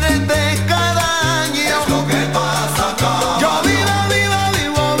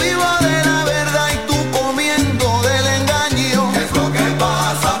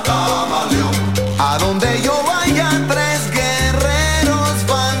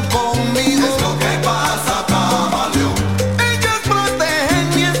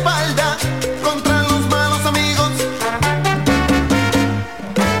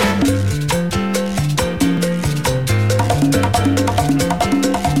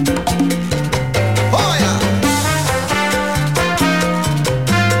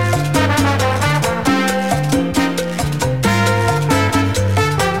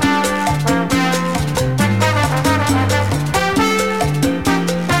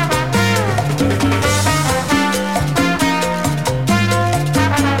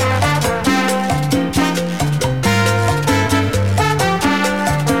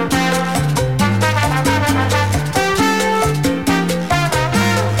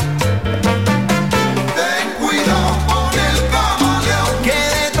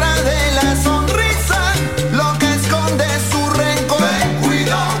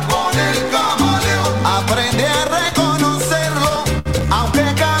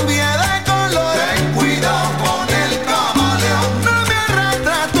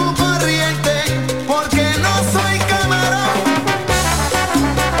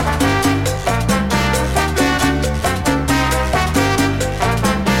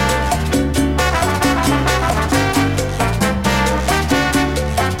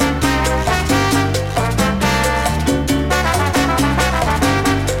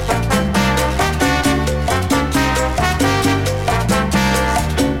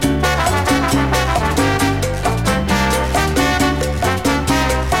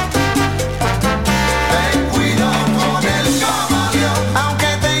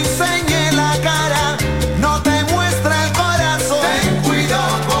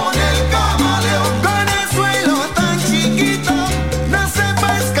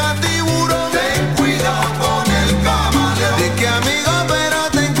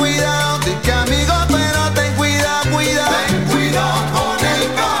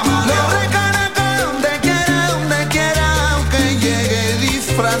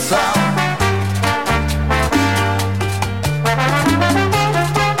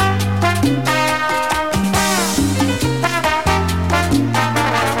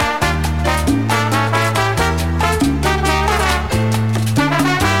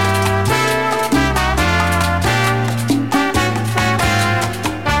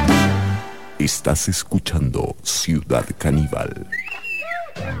Estás escuchando Ciudad Caníbal.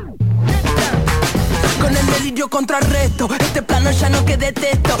 Con el delirio contrarresto, este plano ya no que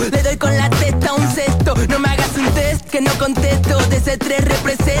detesto. Le doy con la testa un cesto. No me hagas un test que no contesto. De ese 3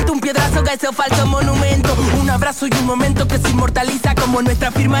 represento un piedrazo que ese falso monumento. Un abrazo y un momento que se inmortaliza como nuestra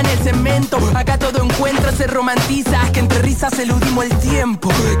firma en el cemento. Acá todo encuentro se romantiza, que entre risas eludimos el tiempo.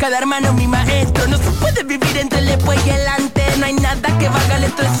 Cada hermano es mi maestro. No se puede vivir entre el después y el antes. No hay nada que valga el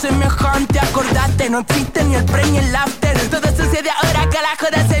estrés semejante. Acordate, no existe ni el pre ni el after. Todo sucede ahora que la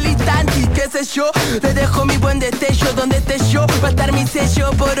joda es el instante. Y qué sé yo, te dejo mi buen destello. Donde esté yo, va a estar mi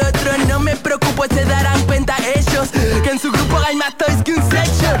sello. Por otro no me preocupo, se darán cuenta ellos que en su grupo hay más toys que un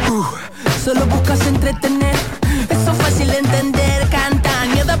sello. Solo buscas entretener, eso es fácil de entender.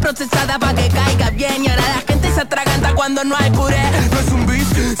 Cantan, mierda procesada pa' que caiga bien. Y ahora la gente se atraganta cuando no hay puré. No es un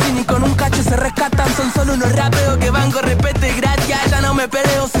beat, si ni con un cacho se rescatan. Son solo unos rapeos que van con respeto y gracia. Ya no me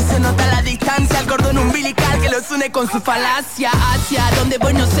peleo si se nota la distancia. El cordón umbilical que los une con su falacia. Hacia donde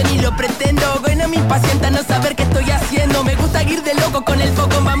voy no sé ni lo pretendo. Bueno, me impacienta no saber qué estoy haciendo. Me gusta ir de loco con el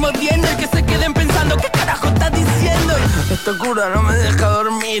foco, vamos viendo. Y que se queden pensando, ¿qué carajo estás diciendo? Esta cura no me deja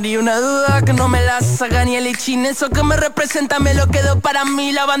dormir. Y una duda que no me la saca ni el ichin. Eso que me representa me lo quedo para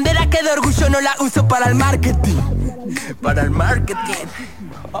mí. La bandera que de orgullo no la uso para el marketing. Para el marketing.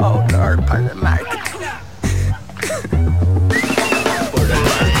 Oh Lord, para el marketing.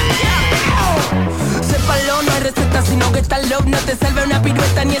 Sépalo, no hay receta sino que está love. No te salve una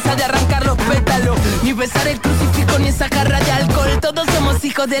pirueta ni esa de arrancar los pétalos. Ni besar el crucifijo ni esa jarra de alcohol. Todos somos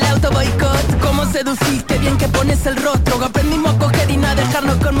hijos del auto boicot. ¿Cómo seduciste? Bien que pones el rostro. Aprendimos a coger y no a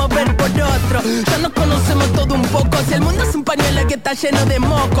dejarnos conmover por otro. Ya nos conocemos todo un poco. Si el mundo es un pañuelo que está lleno de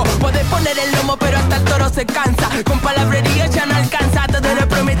moco, podés poner el lomo pero hasta el toro se cansa. Con palabrería ya no alcanza. Todo lo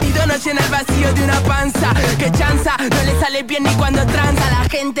prometido no llena el vacío de una panza. Que chanza, no le sale bien ni cuando tranza. La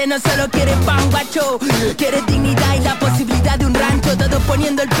gente no solo quiere pan guacho, quiere dignidad y la posibilidad de un rancho. Todos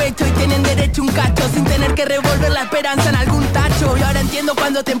poniendo el pecho y tienen derecho a un cacho, sin tener que revolver la esperanza en algún tacho. Y ahora entiendo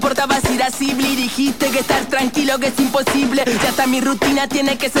cuando te importabas irascible y dijiste que estar tranquilo que es imposible. Ya hasta mi rutina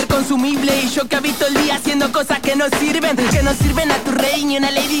tiene que ser consumible. Y yo que habito el día haciendo cosas que no sirven a tu rey, ni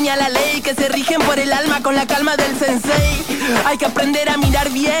una lady ni a la ley, que se rigen por el alma con la calma del sensei. Hay que aprender a mirar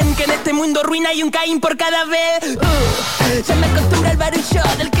bien, que en este mundo ruina hay un Caín por cada vez. Ya me acostumbro al barullo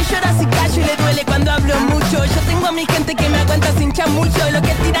del que llora si callo y le duele cuando hablo mucho. Yo tengo a mi gente que me aguanta sin chamullo. Y los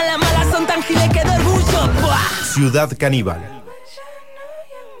que tiran la mala son tan giles que de orgullo. ¡Buah! Ciudad Caníbal.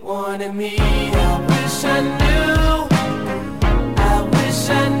 Wanted me, I wish I knew. I wish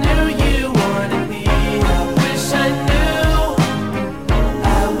I knew you wanted me. I wish I knew.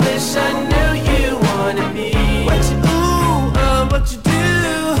 I wish I knew you wanted me. What you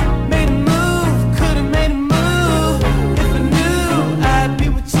do, made a move, could've made a move. If I knew, I'd be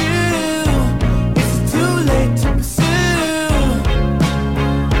with you. It's too late to pursue.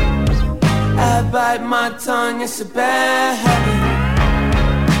 I bite my tongue, it's a bad habit.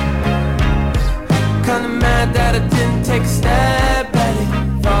 Kinda mad that I didn't take a stab at it.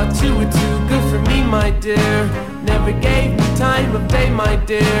 Thought you were too good for me, my dear. Never gave me time of day, my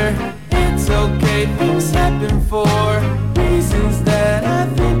dear. It's okay, things happen for reasons that I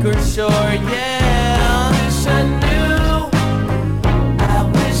think are sure, yeah. I wish I knew. I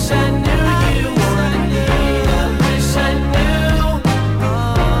wish I knew you wanted me. I wish I knew.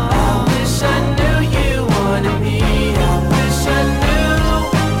 I wish I knew you wanted me. I wish I knew.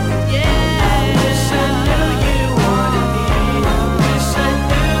 Yeah. I wish I knew you wanted me. I wish I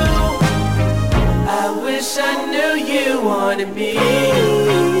knew. I wish I knew you wanted me.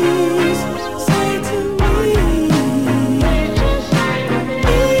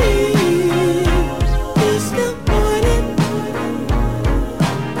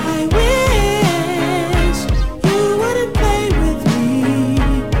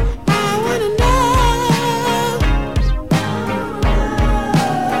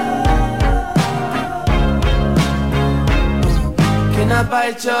 I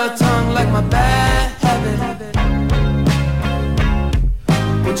bite your tongue like my bad habit.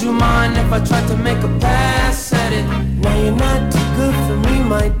 Would you mind if I tried to make a pass at it? Now you're not too good for me,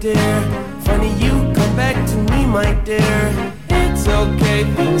 my dear. Funny you come back to me, my dear. It's okay,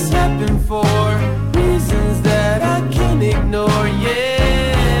 things happen for reasons that I can't ignore, yeah.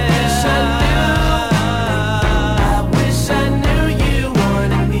 I wish I knew you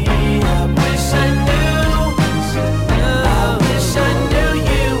wanted me. I wish I knew.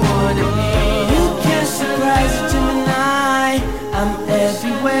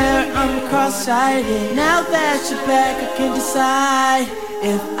 excited. Now that you're back, I can decide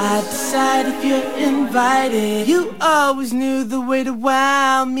if you're invited. You always knew the way to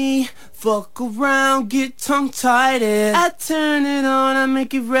wow me. Fuck around, get tongue-tied. I turn it on, I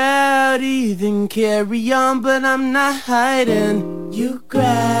make it rowdy. Then carry on, but I'm not hiding. You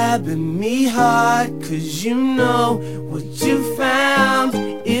grabbing me hard, cause you know what you found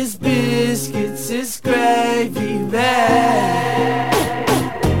is biscuits, it's gravy bag.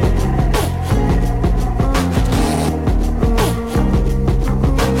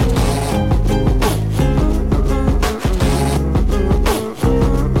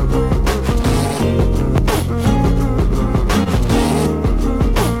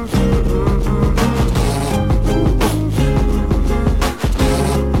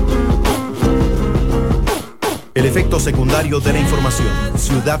 El efecto secundario de la información.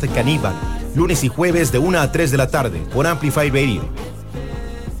 Ciudad Caníbal. Lunes y jueves de 1 a 3 de la tarde por Amplify Radio.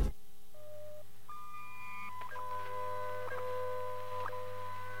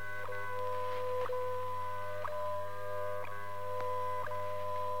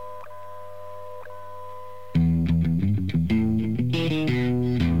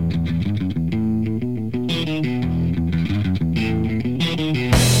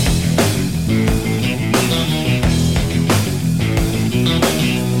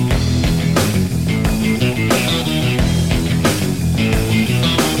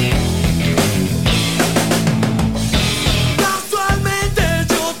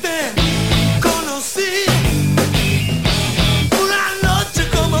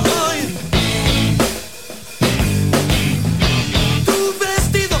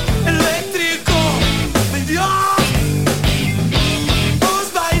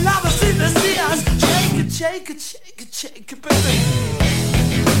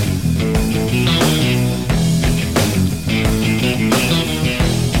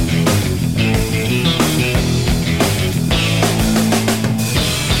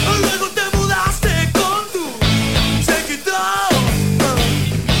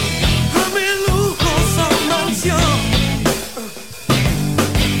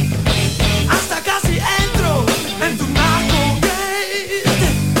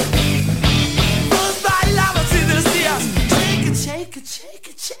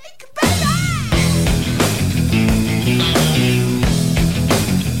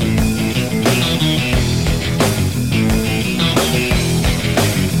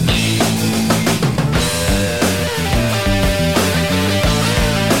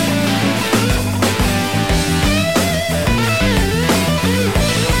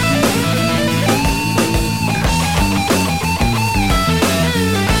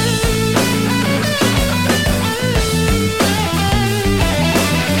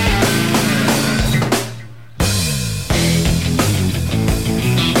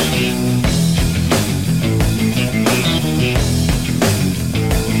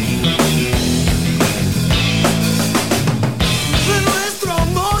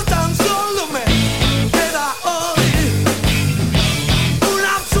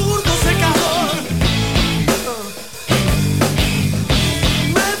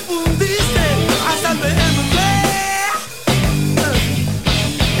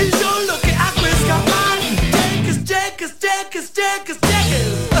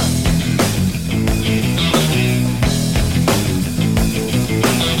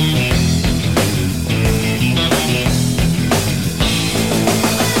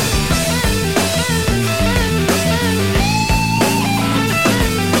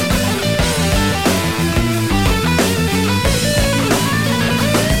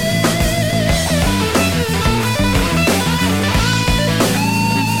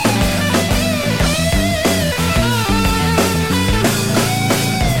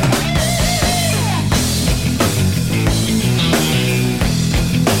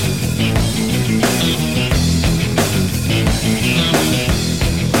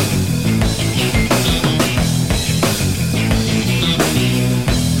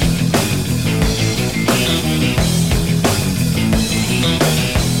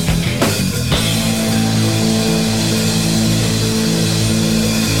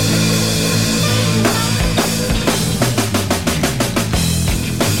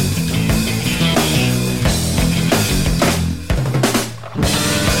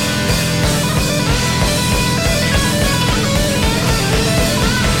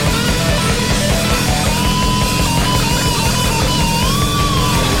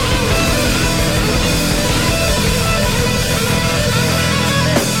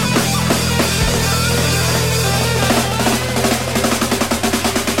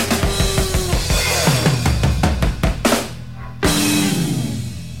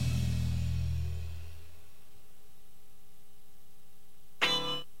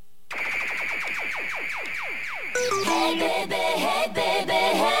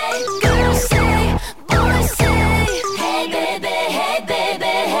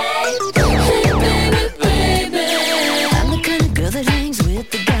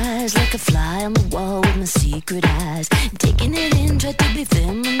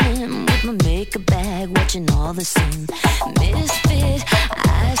 all the same. Misfit,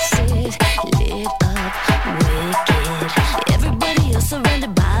 I sit, lit up, wicked. Everybody else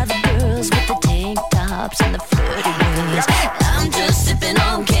surrounded by the girls with the tank tops and the flirty ways. I'm just sipping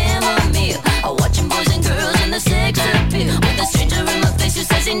on chamomile, watching boys and girls and the sex appeal. With a stranger in my face who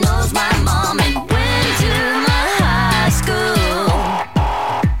says he knows my mom and went to my high school.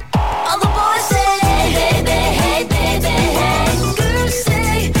 All the boys say, hey baby, hey baby, hey. Girls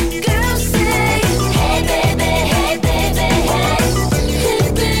say, hey baby, hey baby, hey. Hey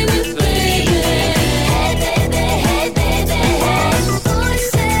baby, baby. Hey baby, hey baby, hey. Boys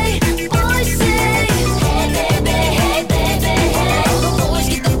say, hey baby, hey baby, hey. All the boys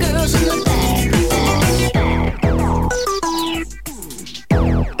get the girls in the back.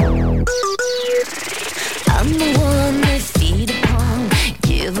 I'm the one they feed upon,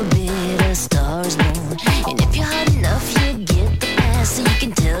 give a bit of stars more. And if you're hot enough, you'll get the pass, so you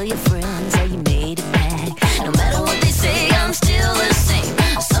can tell your friends how you made it back. No matter what they say, I'm still the same.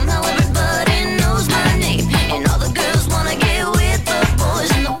 Somehow everybody knows my name, and all the girls wanna get with the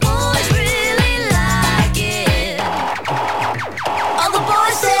boys, and the boys really like it. All the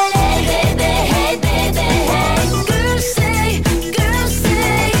boys say, hey baby, hey baby, hey. Girls say,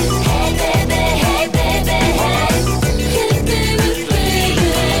 hey baby, hey baby, hey. Hey baby, baby.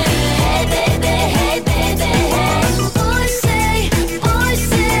 Hey baby, hey baby, hey. Boys say, hey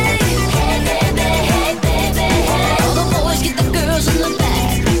baby, hey baby, hey. All the boys get the girls in the back.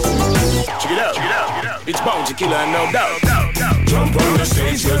 Check it out. It's Bounty Killer, no doubt. Jump on the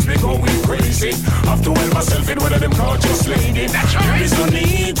stage, girls be going crazy. Have to help myself in one of them gorgeous ladies. There is no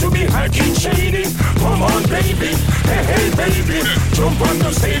need to be hacking shady. Come on, baby, hey baby. Jump on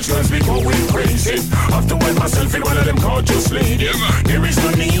the stage, girls be going crazy. Have to help myself in one of them gorgeous ladies. There is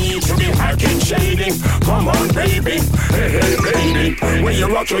no need to be hacking shady. Come on, baby, hey baby. When you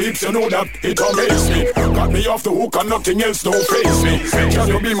rock your hips, you know that it amazes me. Got me off the hook and nothing else don't face me. Can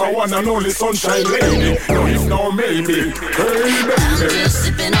you be my one and only sunshine lady? No, if no, maybe. Hey, I'm just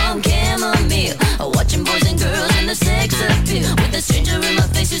sipping on chamomile, watching boys and girls and the sex appeal. With a stranger in my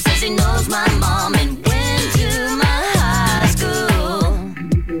face who says he knows my mom and went to my high school.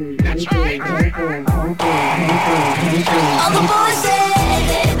 That's right. All the boys say, hey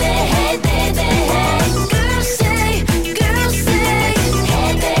baby, hey baby, hey. Girls say,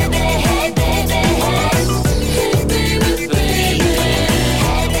 hey baby, hey baby, hey. Hey baby, baby.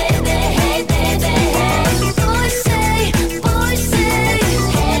 Hey baby, hey baby, hey. Boys say,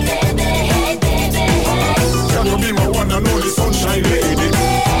 hey baby, hey baby, hey. Can you be my one and only sunshine lady?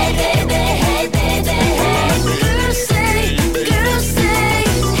 Hey baby, hey baby, hey. Girls say,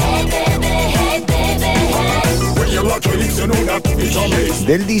 hey baby, hey baby, hey. When you rock your hips, you know that it's amazing.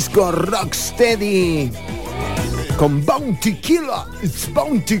 Del disco Rocksteady con Bounty Killer. It's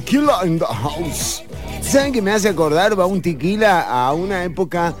Bounty Killer in the house. ¿Saben que me hace acordar Bounty Killer a una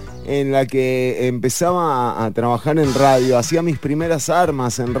época en la que empezaba a trabajar en radio? Hacía mis primeras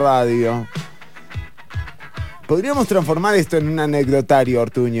armas en radio. Podríamos transformar esto en un anecdotario,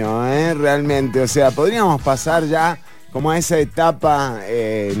 Ortuño, realmente. O sea, podríamos pasar ya como a esa etapa,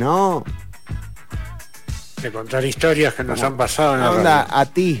 ¿no? De contar historias que nos han pasado en la onda radio.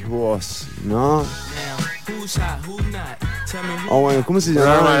 atisbos, ¿no? O bueno, ¿cómo se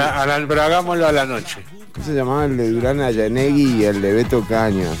llamaba? Pero hagámoslo a la noche. ¿Cómo se llamaba el de Durán Ayanegui y el de Beto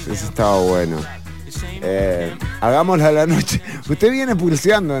Cañas? Ese estaba bueno. Hagámoslo a la noche. Usted viene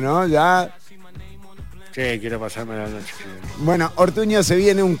pulseando, ¿no? Ya. Sí, quiero pasarme la noche. Bueno, Ortuño, se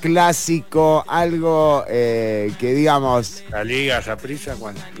viene un clásico, algo que digamos... ¿La Liga Saprissa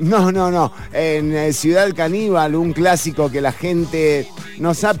cuándo? No. En Ciudad Caníbal, un clásico que la gente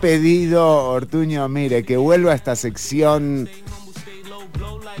nos ha pedido, Ortuño, mire, que vuelva a esta sección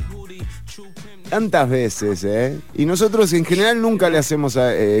tantas veces, y nosotros en general nunca le hacemos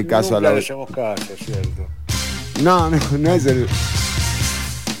caso a la... Nunca le hacemos caso, es cierto. No es el...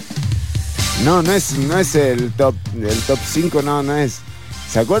 No es el top 5, no es.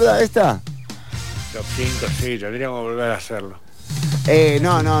 ¿Se acuerda de esta? Top 5, sí, tendríamos que volver a hacerlo.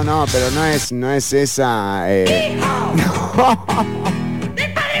 No, pero no es esa. No es ese. No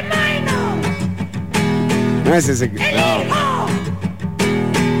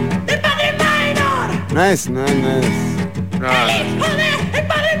es. No.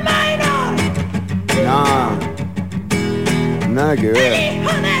 Nada que ver.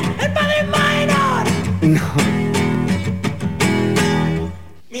 No.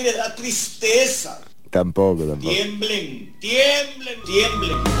 Mire, da tristeza. Tampoco. Tiemblen.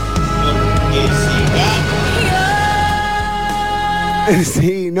 Porque si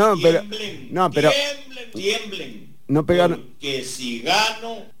sí, no, pero. tiemblen. No pegaron. Porque si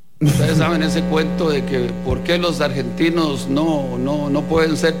gano, Ustedes saben ese cuento de que por qué los argentinos no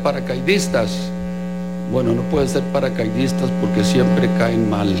pueden ser paracaidistas. Bueno, no pueden ser paracaidistas porque siempre caen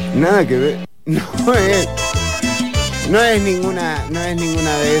mal. Nada que ver. No es ninguna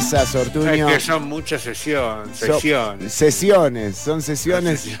de esas, Ortuño. Es que son muchas sesiones. Son sesión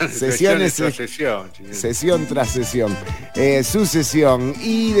tras sesión. Su sesión.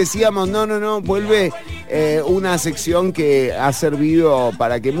 Y decíamos, no, vuelve una sección que ha servido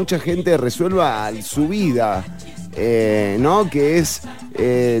para que mucha gente resuelva su vida, ¿no? Que es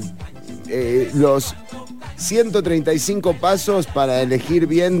los 135 pasos para elegir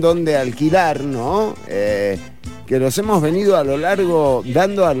bien dónde alquilar, ¿no? Que los hemos venido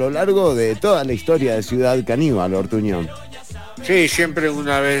dando a lo largo de toda la historia de Ciudad Caníbal, Ortuño. Sí, siempre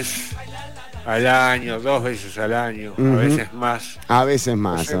una vez al año, 2 veces al año, a veces más. A veces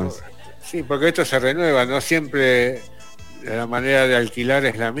más. Sí, porque esto se renueva, no siempre la manera de alquilar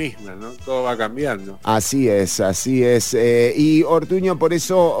es la misma, ¿no? Todo va cambiando. Así es. Y Ortuño, por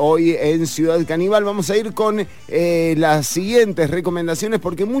eso hoy en Ciudad Caníbal vamos a ir con las siguientes recomendaciones,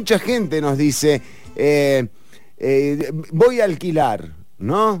 porque mucha gente nos dice... voy a alquilar,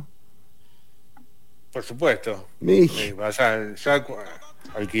 ¿no? Por supuesto. Ya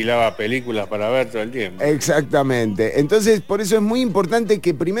alquilaba películas para ver todo el tiempo. Exactamente. Entonces, por eso es muy importante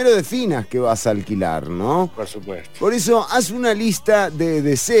que primero definas qué vas a alquilar, ¿no? Por supuesto. Por eso, haz una lista de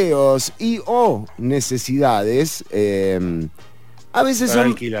deseos y o necesidades. A veces para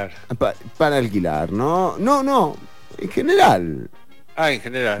son... alquilar. Para alquilar, ¿no? No, en general. En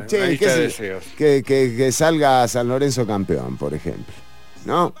general, Sí, una lista de deseos. Que salga San Lorenzo campeón, por ejemplo,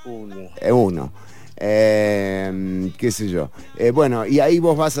 ¿no? Uno. Qué sé yo. Bueno, y ahí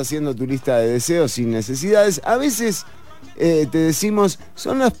vos vas haciendo tu lista de deseos sin necesidades. A veces te decimos,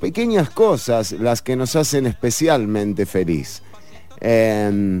 son las pequeñas cosas las que nos hacen especialmente feliz.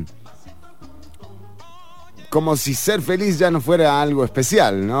 Como si ser feliz ya no fuera algo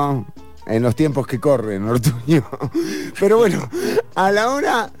especial, ¿no? En los tiempos que corren, Ortuño. Pero bueno, a la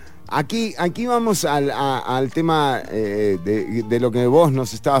hora... Aquí vamos al tema de lo que vos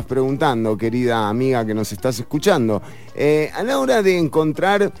nos estabas preguntando, querida amiga que nos estás escuchando. A la hora de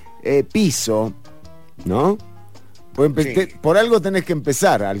encontrar piso, ¿no? Por algo tenés que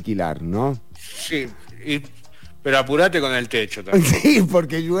empezar a alquilar, ¿no? Sí, pero apurate con el techo también. Sí,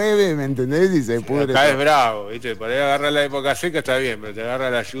 porque llueve, ¿me entendés? Y se pudre. Acá es bravo, ¿viste? Para agarrar la época seca está bien, pero te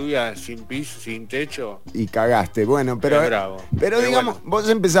agarra la lluvia sin piso, sin techo. Y cagaste. Bueno, pero es bravo. Pero digamos, vos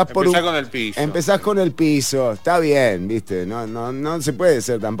empezás con el piso. Empezás con el piso, está bien, ¿viste? No se puede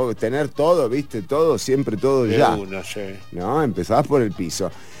ser tampoco tener todo, ¿viste? Todo, siempre todo de ya. Uno, sí. No, empezás por el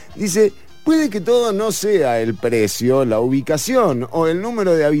piso. Dice, puede que todo no sea el precio, la ubicación o el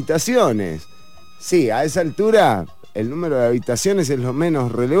número de habitaciones. Sí, a esa altura el número de habitaciones es lo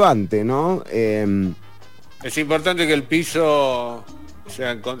menos relevante, ¿no? Es importante que el piso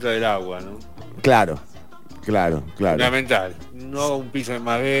sea en contra del agua, ¿no? Claro. Fundamental. No un piso de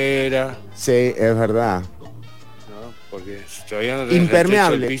madera. Sí, es verdad. ¿No? Porque si todavía no tenés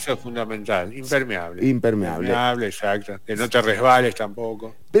impermeable. El piso es fundamental. Impermeable. Impermeable, exacto. Que no te resbales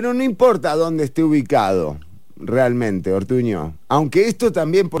tampoco. Pero no importa dónde esté ubicado, realmente, Ortuño. Aunque esto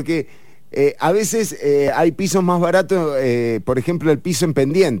también, porque... a veces hay pisos más baratos, por ejemplo el piso en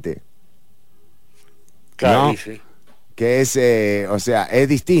pendiente. Claro, ¿no? Sí. Que es, es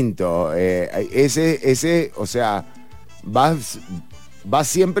distinto. Ese, vas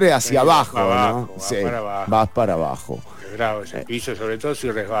siempre hacia abajo, ¿no? Vas para abajo. Es bravo ese piso, sobre todo si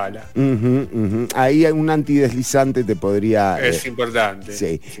resbala. Ahí un antideslizante te podría... Es importante.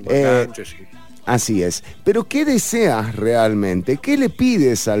 Sí. Es importante, sí. Así es. Pero ¿qué deseas realmente? ¿Qué le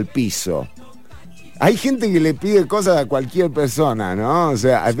pides al piso? Hay gente que le pide cosas a cualquier persona, ¿no? O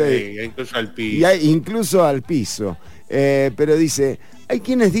sea, sí, incluso al piso. Y incluso al piso. Pero dice, hay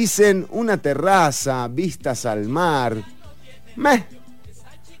quienes dicen una terraza, vistas al mar.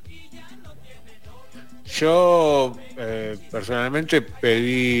 Yo personalmente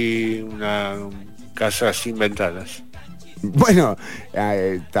pedí una casa sin ventanas. Bueno,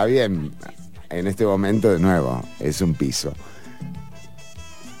 está bien. En este momento, de nuevo, es un piso.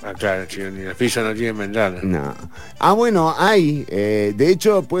 Claro, chico, ni el piso no tiene ventanas. No. Bueno, hay. De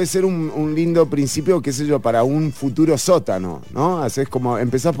hecho, puede ser un lindo principio, qué sé yo, para un futuro sótano, ¿no?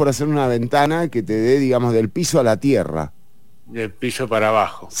 Empezás por hacer una ventana que te dé, digamos, del piso a la tierra. Del piso para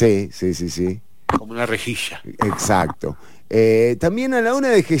abajo. Sí. Como una rejilla. Exacto. También a la hora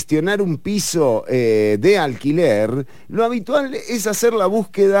de gestionar un piso de alquiler, lo habitual es hacer la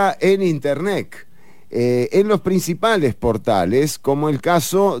búsqueda en internet, en los principales portales, como el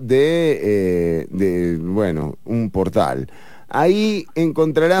caso de un portal. Ahí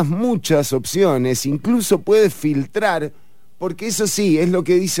encontrarás muchas opciones, incluso puedes filtrar, porque eso sí, es lo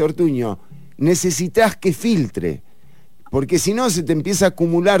que dice Ortuño, necesitas que filtre, porque si no se te empieza a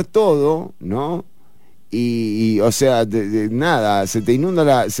acumular todo, ¿no? O sea, nada, se te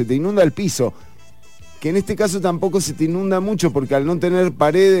inunda el piso, que en este caso tampoco se te inunda mucho, porque al no tener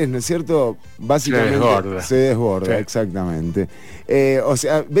paredes, ¿no es cierto? Básicamente se desborda, sí. Exactamente. O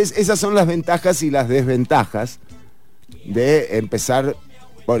sea, ¿ves? Esas son las ventajas y las desventajas de empezar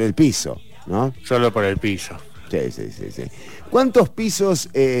por el piso, ¿no? Solo por el piso. Sí. ¿Cuántos pisos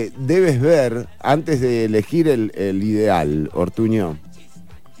debes ver antes de elegir el ideal, Ortuño?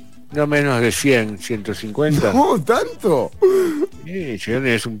 No menos de 100, 150. ¡No, tanto! Sí,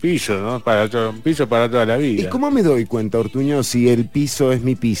 es un piso, ¿no? Un piso para toda la vida. ¿Y cómo me doy cuenta, Ortuño, si el piso es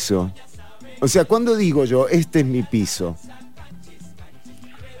mi piso? O sea, ¿cuándo digo yo, este es mi piso?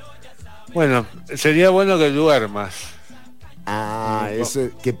 Bueno, sería bueno que duermas. Eso,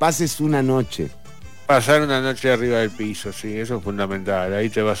 que pases una noche. Pasar una noche arriba del piso, sí, eso es fundamental. Ahí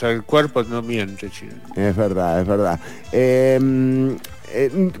te vas a ver, el cuerpo no miente, chico. Es verdad.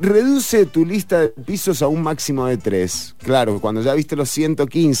 Reduce tu lista de pisos a un máximo de 3. Claro, cuando ya viste los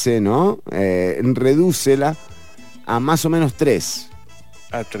 115, ¿no? Redúcela a más o menos 3.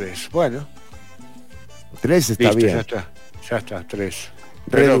 A 3, bueno. 3 está listo, bien. Ya está, 3.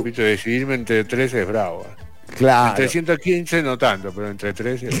 Pero, decidirme entre 3 es bravo. Claro. Entre 115 no tanto, pero entre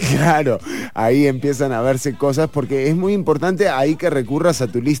 3 es... Claro, ahí empiezan a verse cosas, porque es muy importante ahí que recurras a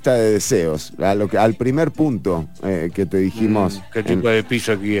tu lista de deseos, al primer punto que te dijimos. ¿Qué tipo de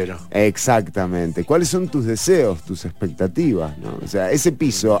piso quiero? Exactamente. ¿Cuáles son tus deseos, tus expectativas, ¿no? O sea, ese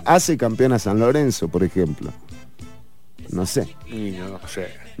piso hace campeón a San Lorenzo, por ejemplo. No sé. Y no sé.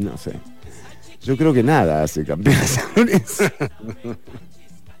 No sé. Yo creo que nada hace campeón a San Lorenzo.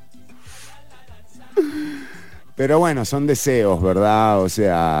 Pero bueno, son deseos, ¿verdad? O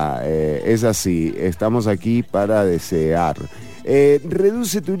sea, es así. Estamos aquí para desear.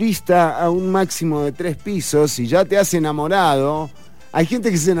 Reduce tu lista a un máximo de 3 pisos. Si ya te has enamorado, hay gente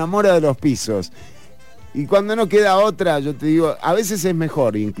que se enamora de los pisos. Y cuando no queda otra, yo te digo, a veces es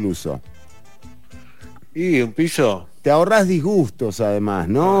mejor incluso. ¿Y un piso? Te ahorras disgustos además,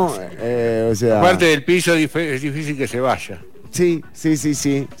 ¿no? O sea... Aparte del piso es difícil que se vaya. Sí.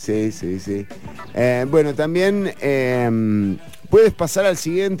 Bueno, también puedes pasar al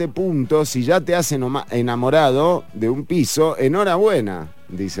siguiente punto. Si ya te has enamorado de un piso, enhorabuena,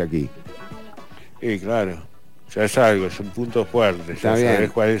 dice aquí. Sí, claro. Ya es algo, es un punto fuerte. Está ya bien.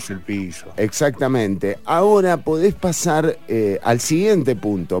 Sabes cuál es el piso. Exactamente. Ahora podés pasar al siguiente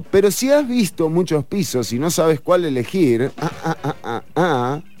punto. Pero si has visto muchos pisos y no sabes cuál elegir...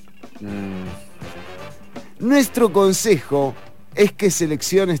 Nuestro consejo es que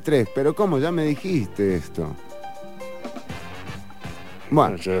selecciones 3. Pero ¿cómo? Ya me dijiste esto.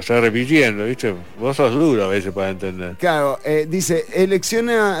 Bueno. Se lo está repitiendo, ¿viste? Vos sos duro a veces para entender. Claro, dice,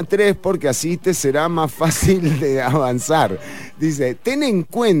 selecciona 3 porque así te será más fácil de avanzar. Dice, ten en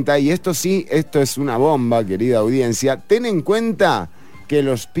cuenta, y esto sí, esto es una bomba, querida audiencia, ten en cuenta que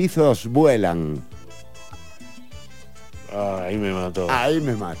los pisos vuelan. Ahí me mató.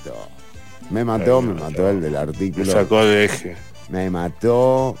 Me mató el del artículo. Me sacó de eje. Me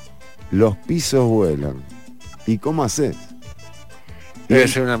mató. Los pisos vuelan. ¿Y cómo haces? Debe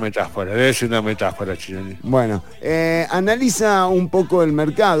ser una metáfora, Chironi. Bueno, analiza un poco el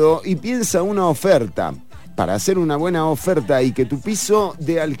mercado y piensa una oferta. Para hacer una buena oferta y que tu piso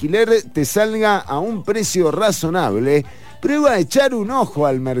de alquiler te salga a un precio razonable, prueba a echar un ojo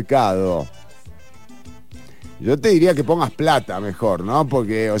al mercado. Yo te diría que pongas plata mejor, ¿no?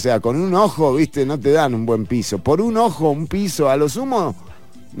 Porque, o sea, con un ojo, viste, no te dan un buen piso. Por un ojo, un piso, a lo sumo,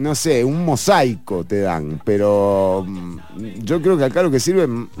 no sé, un mosaico te dan. Pero yo creo que acá lo que sirve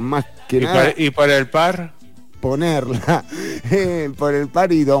más que nada... ¿Y para el par? Ponerla por el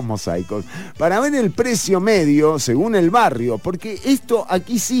par y 2 mosaicos. Para ver el precio medio según el barrio, porque esto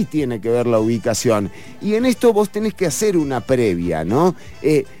aquí sí tiene que ver la ubicación. Y en esto vos tenés que hacer una previa, ¿no?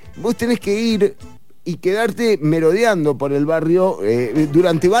 Vos tenés que ir... y quedarte merodeando por el barrio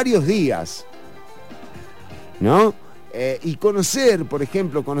durante varios días, ¿no? Y conocer, por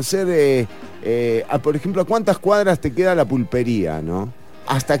ejemplo, a cuántas cuadras te queda la pulpería, ¿no?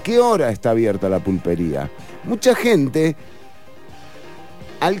 ¿Hasta qué hora está abierta la pulpería? Mucha gente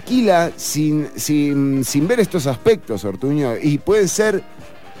alquila sin ver estos aspectos, Ortuño, y pueden ser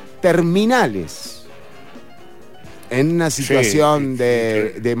terminales. En una situación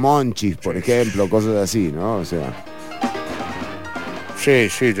de monchis, por ejemplo, cosas así, ¿no? O sea...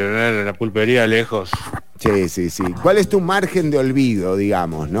 Sí, tener la pulpería lejos. Sí. ¿Cuál es tu margen de olvido,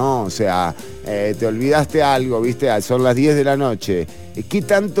 digamos, no? O sea, te olvidaste algo, ¿viste? Son las 10 de la noche. ¿Qué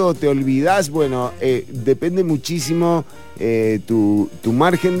tanto te olvidás? Bueno, depende muchísimo tu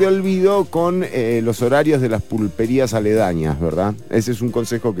margen de olvido con los horarios de las pulperías aledañas, ¿verdad? Ese es un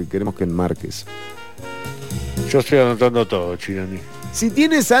consejo que queremos que enmarques. Yo estoy anotando todo, Chironi. Si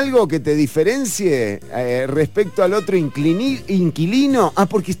tienes algo que te diferencie respecto al otro inquilino,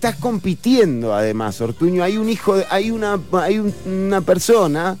 porque estás compitiendo además, Ortuño, hay una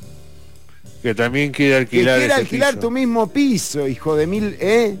persona que también quiere alquilar, que quiere alquilar tu mismo piso, hijo de mil,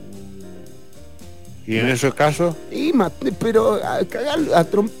 ¿Y en esos casos? Pero a cagar a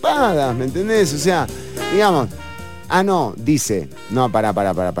trompadas, ¿me entendés? O sea, digamos, dice,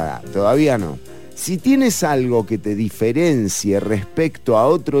 para, todavía no. Si tienes algo que te diferencie respecto a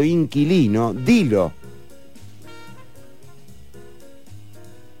otro inquilino, dilo.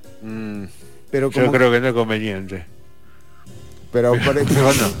 Yo creo que no es conveniente. Pero por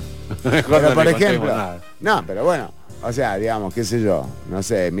ejemplo, nada. Pero bueno, o sea, digamos, qué sé yo, no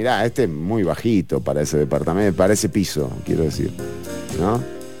sé, mirá, este es muy bajito para ese departamento, para ese piso, quiero decir,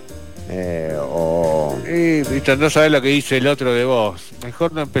 ¿no? Viste, no sabes lo que dice el otro de vos.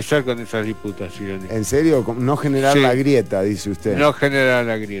 Mejor no empezar con esas disputas, Chironi. ¿En serio? No generar la grieta, dice usted. No generar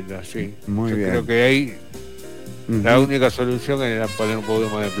la grieta, sí. Muy bien. Creo que ahí la única solución es poner un poco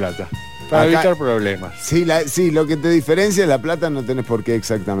más de plata. Para evitar problemas. Sí, lo que te diferencia es la plata, no tenés por qué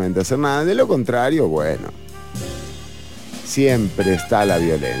exactamente hacer nada. De lo contrario, bueno, siempre está la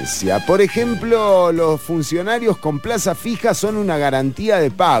violencia. Por ejemplo, los funcionarios con plaza fija son una garantía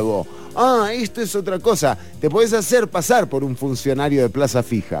de pago. Esto es otra cosa. Te podés hacer pasar por un funcionario de plaza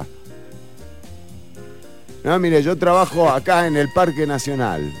fija. No, mire, yo trabajo acá en el Parque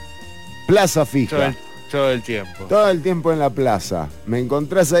Nacional. Plaza fija. Todo el tiempo. Todo el tiempo en la plaza. Me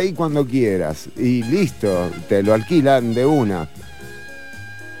encontrás ahí cuando quieras. Y listo, te lo alquilan de una.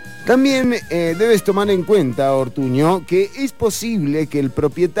 También debes tomar en cuenta, Ortuño, que es posible que el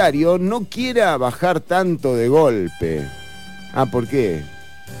propietario no quiera bajar tanto de golpe. ¿Por qué?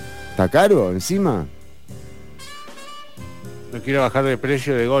 ¿Está caro encima? No quiero bajar de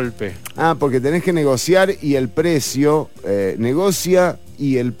precio de golpe. Porque tenés que negociar y el precio, negocia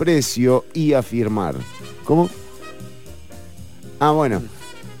y el precio y afirmar. ¿Cómo? Bueno.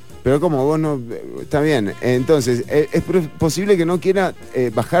 Pero como vos no... Está bien. Entonces, es posible que no quiera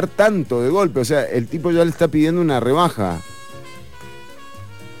bajar tanto de golpe. O sea, el tipo ya le está pidiendo una rebaja.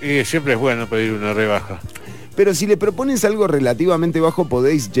 Y siempre es bueno pedir una rebaja. Pero si le propones algo relativamente bajo,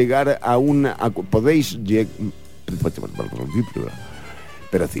 podéis llegar a una...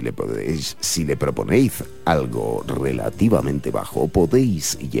 Pero si le proponéis algo relativamente bajo,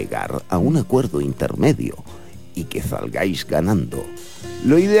 podéis llegar a un acuerdo intermedio y que salgáis ganando.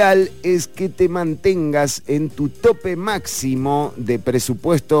 Lo ideal es que te mantengas en tu tope máximo de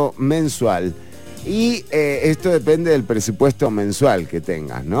presupuesto mensual. Y esto depende del presupuesto mensual que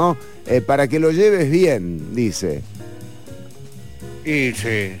tengas, ¿no? Para que lo lleves bien, dice. Y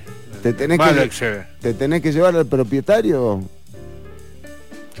sí. ¿Te tenés que llevar al propietario?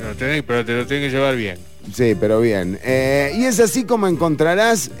 Pero te lo tenés que llevar bien. Sí, pero bien. Y es así como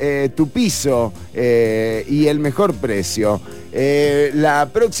encontrarás tu piso y el mejor precio. La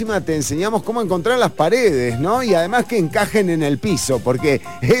próxima te enseñamos cómo encontrar las paredes, ¿no? Y además que encajen en el piso, porque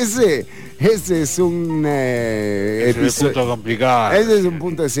ese es un punto complicado. Ese es un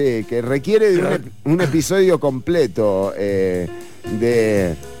punto, sí, que requiere de un episodio completo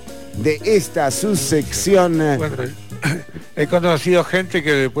de esta subsección. Bueno, he conocido gente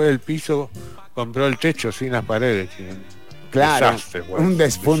que después del piso compró el techo sin las paredes. Claro, desastre, bueno. un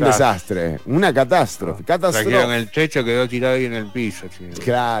desastre, una catástrofe. Trajeron el techo, quedó tirado ahí en el piso.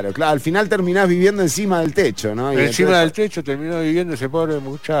 Claro, al final terminás viviendo encima del techo, ¿no? Encima del techo terminó viviendo ese pobre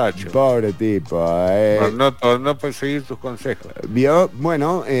muchacho. Pobre tipo. Por no seguir tus consejos. ¿Vio?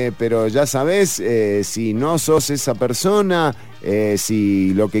 Bueno, pero ya sabés, si no sos esa persona,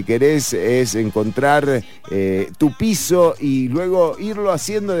 si lo que querés es encontrar tu piso y luego irlo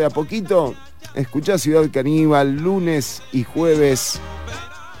haciendo de a poquito, escuchá Ciudad Caníbal lunes y jueves.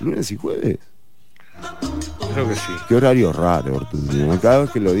 ¿Lunes y jueves? Creo que sí. Qué horario raro, Ortuño. Cada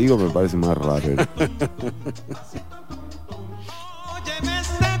vez que lo digo me parece más raro.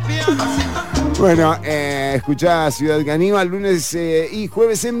 Bueno, escuchá Ciudad Caníbal lunes y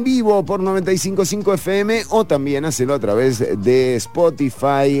jueves en vivo por 95.5 FM o también hacelo a través de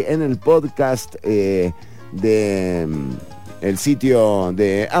Spotify en el podcast de el sitio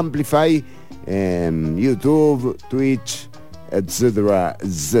de Amplify, YouTube, Twitch, etcétera,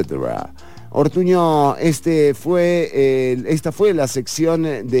 etcétera. Ortuño, esta fue la sección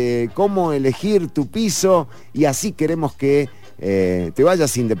de cómo elegir tu piso y así queremos que te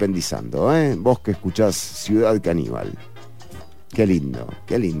vayas independizando, vos que escuchás Ciudad Caníbal. Qué lindo,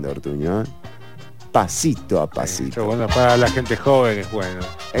 Ortuño, pasito a pasito. Bueno, para la gente joven es bueno.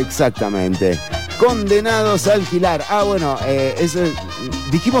 Exactamente. Condenados a alquilar. Bueno,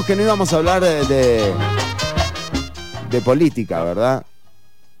 dijimos que no íbamos a hablar de política, ¿verdad?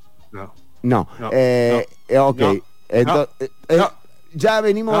 No. Ok. Ya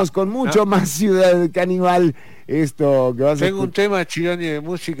venimos con mucho más Ciudad Caníbal. Esto que vas a Tengo un tema, Chironi, de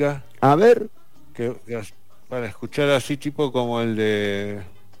música. A ver. Que para escuchar así, tipo como el de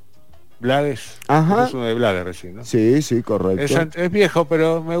Blades. Ajá. Es uno de Blades recién, ¿no? Sí, correcto. Es viejo,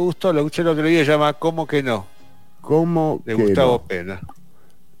 pero me gustó. Lo escuché el otro día. Se llama ¿Cómo que no? ¿Cómo de que Gustavo no? Pena.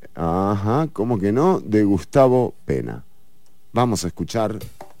 Ajá, ¿cómo que no? De Gustavo Pena. Vamos a escuchar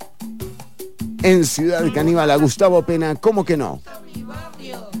en Ciudad Caníbal a Gustavo Pena, ¿cómo que no? Me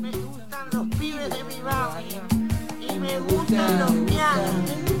gustan los pibes de mi barrio y me gustan los pianos.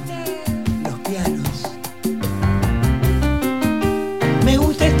 Me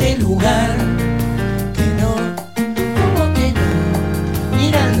gusta este lugar, que no, ¿cómo que no?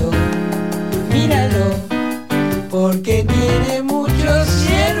 Míralo, porque tiene mucho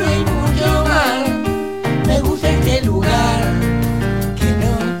cielo y mucho mar. Me gusta este lugar, que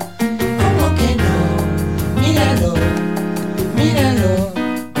no, ¿cómo que no? Míralo,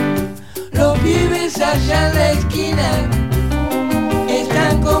 los pibes allá en la esquina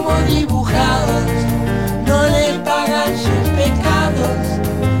están como dibujados, no les pagan sus pecados,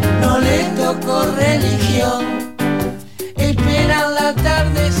 no les tocó religión, esperan la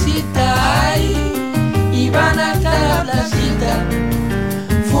tardecita y van hasta la placita,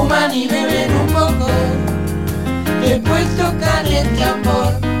 fuman y beben un poco, después tocan el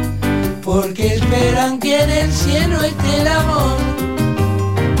tambor, porque esperan que en el cielo esté el amor,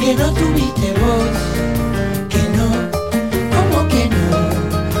 que no tuviste vos, que no, ¿cómo que no?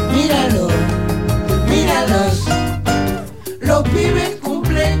 Míralos, los pibes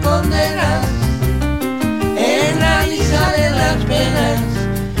cumplen condenas, entran y salen las penas,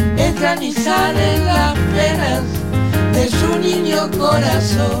 entran y salen las penas de su niño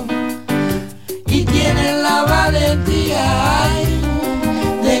corazón, y tienen la valentía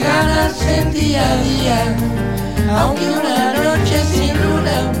de ganarse el día a día, aunque una noche sin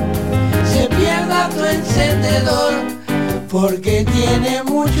luna se pierda tu encendedor, porque tiene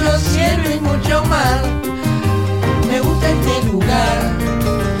mucho cielo y mucho mar. Me gusta este lugar,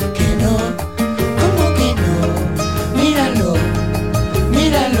 que no, ¿cómo que no? Míralo,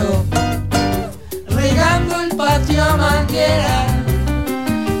 regando el patio a manguera,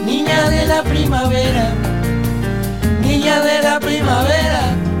 niña de la primavera,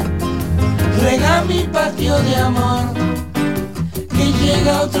 rega mi patio de amor, que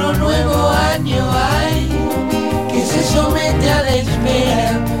llega otro nuevo año, que se somete a la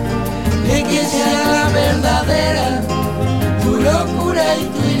espera de que sea la verdadera tu locura y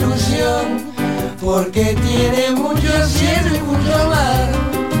tu ilusión, porque tiene mucho cielo y mucho mar.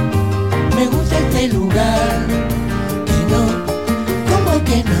 Me gusta este lugar, que no, ¿cómo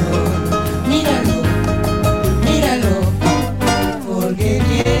que no? Míralo, porque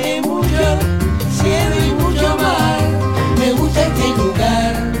tiene mucho cielo y mucho mar. Me gusta este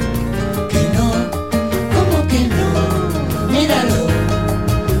lugar, que no, ¿cómo que no? Míralo,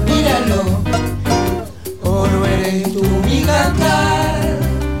 oh, no eres tú mi cantar,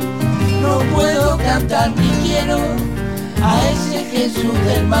 no puedo cantar ni quiero a ese Jesús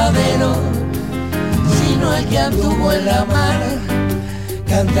del madero, sino el que anduvo en la mar,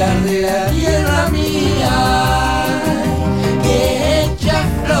 cantar de la tierra mía, que echa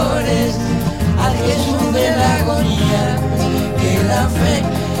flores al Jesús de la agonía, que es la fe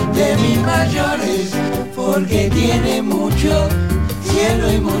de mis mayores, porque tiene mucho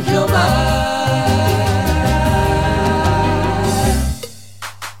cielo y mucho mar.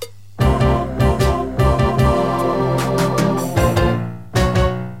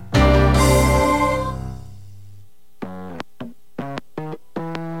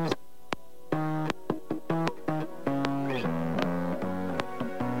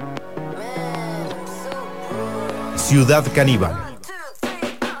 Ciudad Caníbal.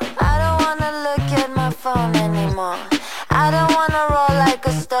 I don't wanna look at my phone anymore. I don't wanna roll like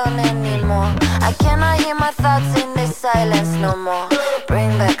a stone anymore. I cannot hear my thoughts in this silence no more.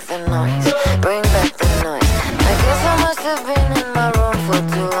 Bring back the noise, bring back the noise. I guess I must have been in my room for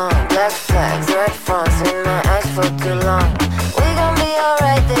too long. Black flags, red fronts in my eyes for too long. We gon' be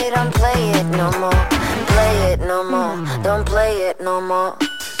alright, they don't play it no more. Play it no more, don't play it no more.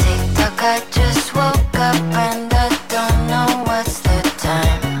 Tick Tick-tock, I just woke up and I don't know what's the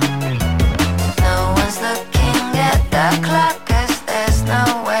time. No one's looking at the clock 'cause there's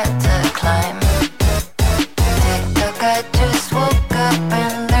nowhere to climb. Tick-tock, I just woke up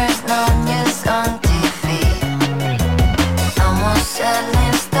and there's no news on TV. No more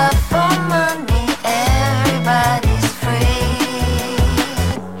selling stuff for money, everybody's free.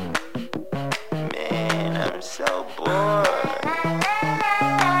 Man, I'm so bored.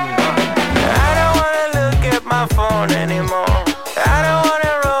 I don't wanna look at my phone anymore. I don't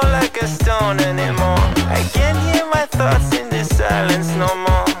wanna roll like a stone anymore. I can't hear my thoughts in the silence no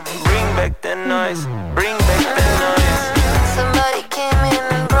more. Bring back the noise, bring back the noise. Somebody came in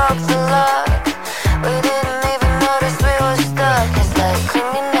and broke the lock. We didn't even notice we were stuck. It's like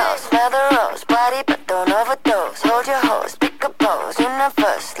criminals, smell the rose, body but don't overdose. Hold your hose, pick a pose,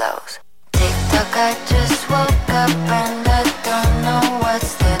 universe slows. Tick-tock, I just woke up and I don't know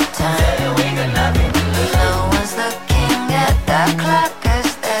what's the time. No one's looking at the clock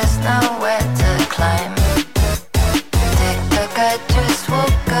 'cause there's nowhere to climb. Tick-tock, I just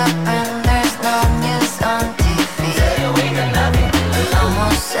woke up and there's no news on TV. No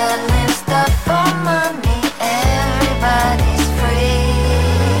more selling stuff for money, everybody's free.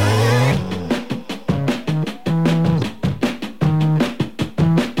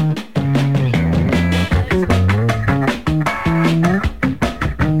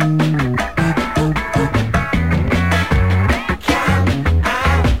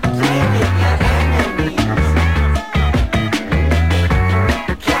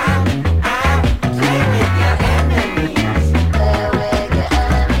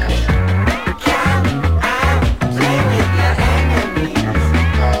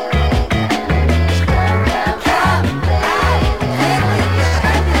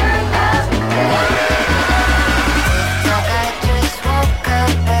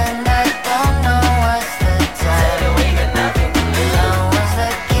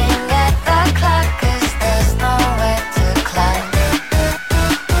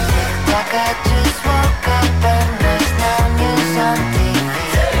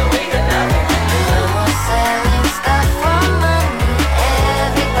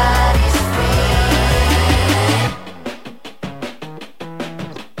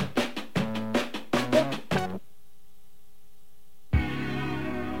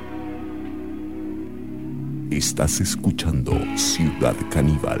 Estás escuchando Ciudad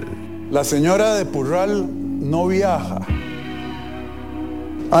Caníbal. La señora de Purral no viaja.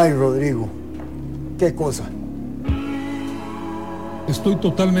 Ay, Rodrigo, qué cosa. Estoy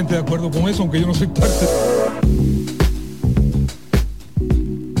totalmente de acuerdo con eso, aunque yo no soy parte.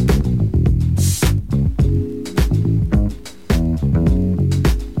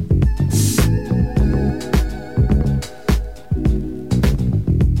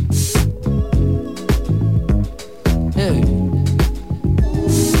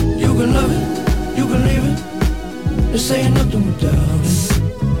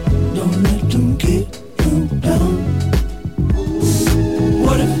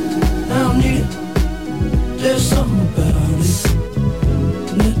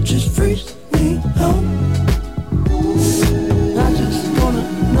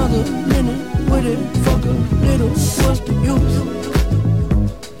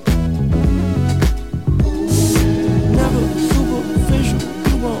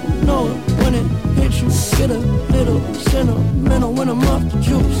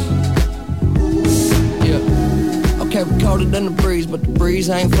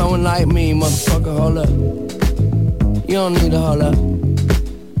 Ain't flowing like me, motherfucker, hold up. You don't need to hold up.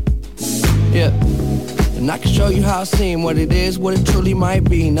 Yeah. And I can show you how I seem, what it is, what it truly might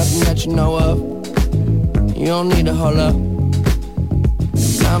be. Nothing that you know of. You don't need to hold up.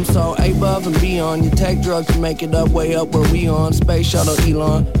 I'm so above and beyond. You take drugs to make it up, way up where we on. Space shuttle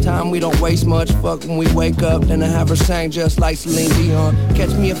Elon. Time we don't waste much. Fuck when we wake up. Then I have her sang just like Celine Dion.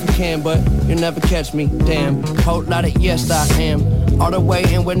 Catch me if you can, but you'll never catch me. Damn. Whole lot of yes I am. All the way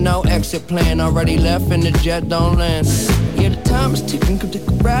in with no exit plan. Already left and the jet don't land. Yeah, the time is ticking. Come take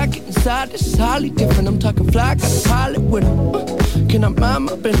a ride, get inside. This is highly different. I'm talking fly, got a pilot with him. Can I mind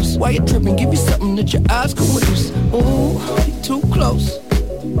my business? Why you tripping? Give you something that your eyes can witness. Ooh, you too close.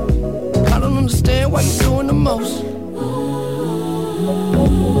 I don't understand why you're doing the most.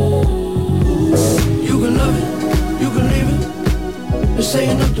 You can love it, you can leave it. They're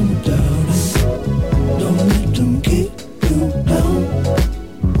saying nothing without it. Don't let them keep you down.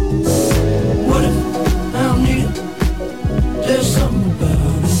 What if I don't need it? There's something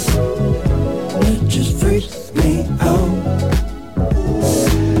about it that just freaks me out.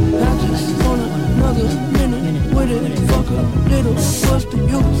 I just want another minute with it. Fuck a little, what's the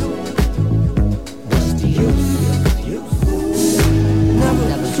use?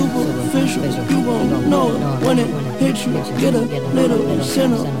 hit you, get a little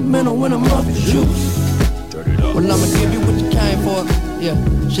sentimental when I'm off the juice. Well, I'ma give you what you came for. Yeah,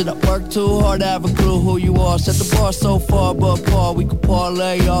 shit, I work too hard to have a clue who you are. Set the bar so far above par, we could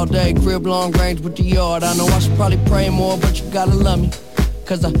parlay all day. Crib long range with the yard. I know I should probably pray more, but you gotta love me.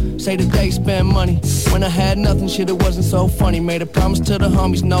 Cause I say that they spend money. When I had nothing, shit, it wasn't so funny. Made a promise to the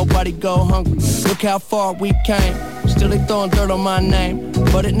homies, nobody go hungry. Look how far we came. Still they throwing dirt on my name,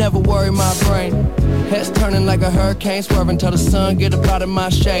 but it never worried my brain. Heads turning like a hurricane, swerving till the sun get up out of my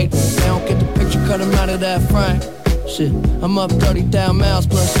shade. They don't get the picture, cut them out of that frame. Shit, I'm up 30,000 miles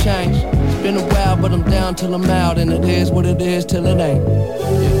plus change. It's been a while, but I'm down till I'm out. And it is what it is till it ain't.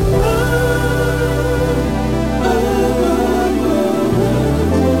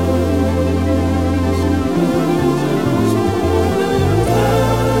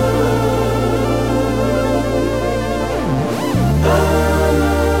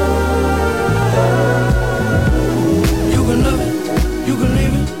 You can love it, you can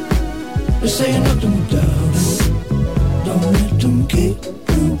leave it. They're saying nothing without it. Don't let them keep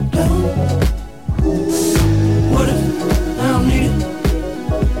you down. What if I don't need it?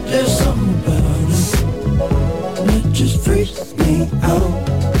 There's something about it that just freaks me out.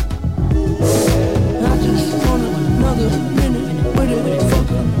 I just want another minute with it. Fuck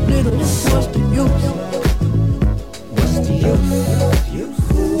a little, what's the use? What's the use?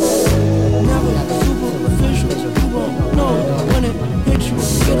 Never superficial, you won't know when it hits you.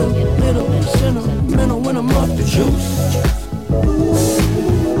 Get a little sentimental when I'm off the juice.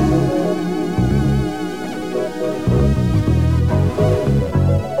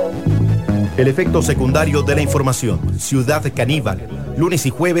 El efecto secundario de la información. Ciudad Caníbal. Lunes y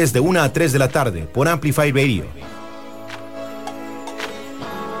jueves de 1 a 3 de la tarde por Amplify Radio.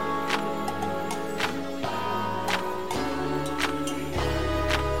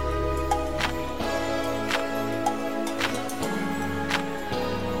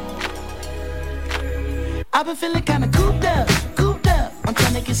 I've been feeling kinda cooped up. I'm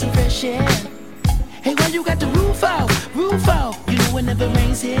trying to get some fresh air. Hey, why you got the roof out? You know it never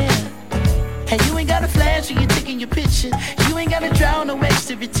rains here. Hey, you ain't got a flash when you're taking your picture. You ain't gotta draw no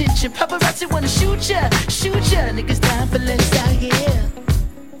extra attention. Paparazzi wanna shoot ya. Niggas dying for less out here.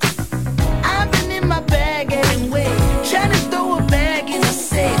 I've been in my bag anyway, trying to throw a bag in the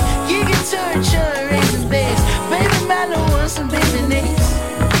safe. You can turn raising bass. Baby, Milo wants some baby names.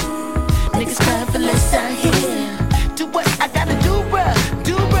 Niggas crying for less out here. Do what I gotta do, bruh.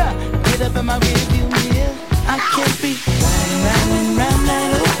 Get up in my rearview mirror. I can't be riding round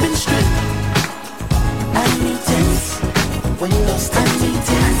that open strip. I need tents, windows tint. I need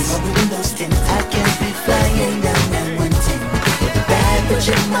tents, windows tint. I can't be flying down that 110 with a bad bitch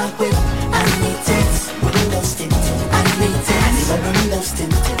in my whip. I need tents, windows tint. I need tents, windows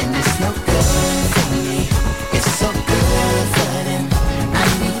tint. And it's no good for me. It's so good for them. I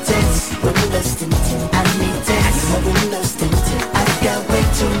need tents, windows tint. I need tents, windows tint. I've got way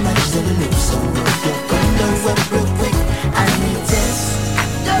too much to lose, so roll your window up real quick. I need tents,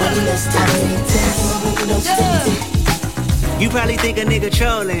 windows tint. I need tents, windows tint. You probably think a nigga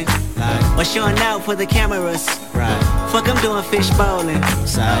trolling or showing out for the cameras. Fuck, I'm doing fish bowling.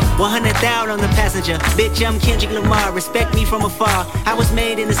 100,000 on the passenger. Bitch, I'm Kendrick Lamar. Respect me from afar. I was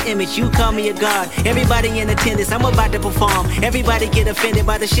made in this image. You call me a god. Everybody in attendance. I'm about to perform. Everybody get offended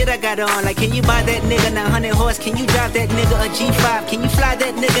by the shit I got on. Like, can you buy that nigga 900 horse? Can you drive that nigga a G5? Can you fly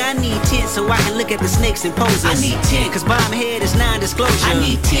that nigga? I need 10 so I can look at the snakes and poses. I need 10 cause bomb head is non-disclosure. I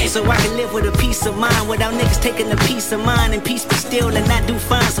need 10 so I can live with a peace of mind without niggas taking a piece of mine and peace be still and not do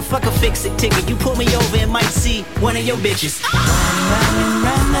fine. So fuck a fix-it ticket. You pull me over and might see one of your bitches. Riding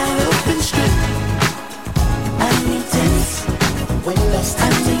round that open strip. I need tents, windows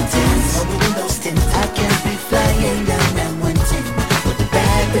tint. I need tents, windows tint. I can't be flying down that 110 with a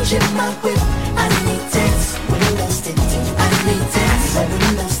bad bitch in my whip. I need tents, windows tint. I need tents,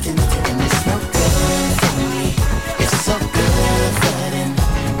 windows tint. And it's no good for me. It's so good for them.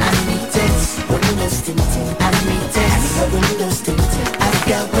 I need tents, windows tint. I need tents, windows tint. I've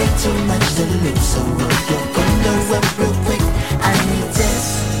got way too much to lose, so roll your window up real quick. I need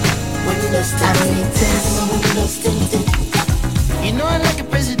tents, windows tint. I need tents, windows tint. You know I like a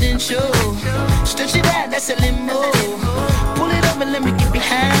presidential. Stretch it out, that's a limo. Pull it up and let me get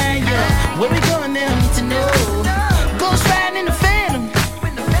behind you. Where we going now, I need to know. Ghost riding in the Phantom.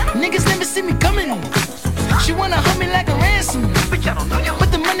 Niggas never see me coming. She wanna hold me like a ransom, but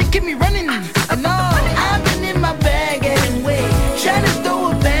the money keep me running. And all I've been in my bag anyway, trying to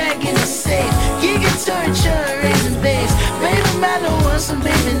throw a bag in the safe. You can turn raising bass. Baby, Milo wants some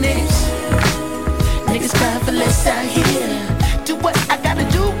baby names. Niggas crying for less out here. Do what I gotta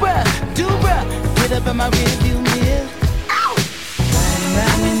do, bruh. Get up in my rearview mirror.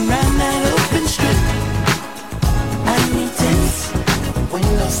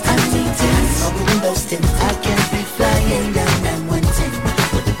 windows tinted. My windows tinted. I can't be flying down that 110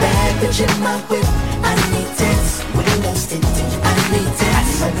 with the bad bitch in my whip. I need tents. Windows tinted. I need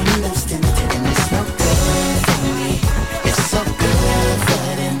tents. My windows tinted. And it's no good for me. It's so good for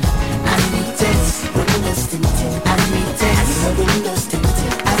them. I need tents. Windows tinted. I need tents. My windows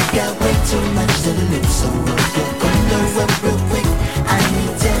tinted. I've got way too much to lose, so roll your windows up real quick. I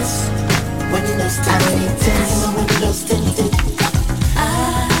need tents. Windows tinted. I need tents. My windows tinted.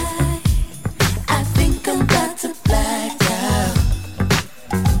 I think I'm about to black out.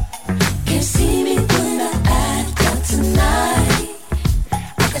 Can't see me when I act out tonight.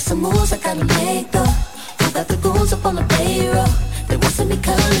 I got some moves I gotta make though. Who got the goons up on the payroll? They won't see me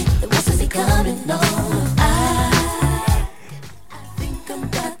coming, they won't see me coming, no.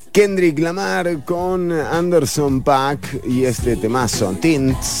 Kendrick Lamar con Anderson .Paak y este temazo,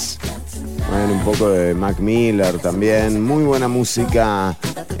 Tints. Bueno, un poco de Mac Miller también. Muy buena música.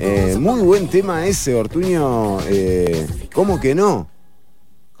 Muy buen tema ese, Ortuño. ¿Cómo que no?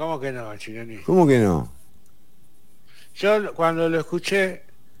 ¿Cómo que no, Chileni? ¿Cómo que no? Yo cuando lo escuché,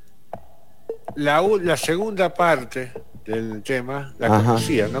 la segunda parte del tema la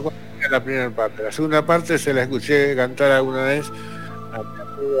conocía, no conocía la primera parte. La segunda parte se la escuché cantar alguna vez a mi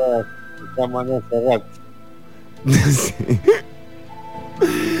amiga Manuel Ferrat. Sí.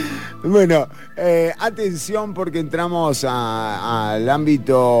 Bueno, atención porque entramos al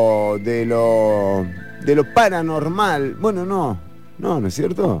ámbito de lo paranormal. Bueno, no es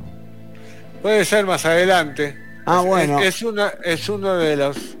cierto. Puede ser más adelante. Bueno. Es uno de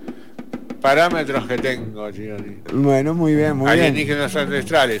los parámetros que tengo, Giovanni. Bueno, muy bien, alienígenas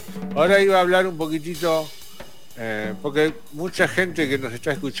ancestrales. Ahora iba a hablar un poquitito, porque mucha gente que nos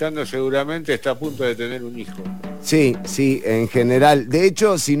está escuchando seguramente está a punto de tener un hijo. Sí, en general. De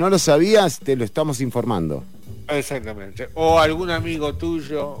hecho, si no lo sabías, te lo estamos informando. Exactamente. O algún amigo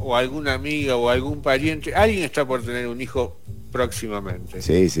tuyo, o alguna amiga, o algún pariente. Alguien está por tener un hijo próximamente.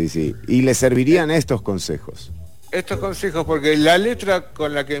 Sí. Y le servirían estos consejos. Estos consejos, porque la letra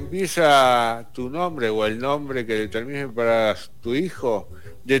con la que empieza tu nombre o el nombre que determine para tu hijo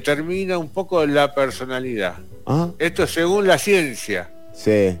determina un poco la personalidad. Esto según la ciencia.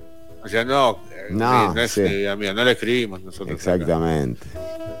 Sí. O sea, no es idea mía, no la escribimos nosotros. Exactamente. Acá.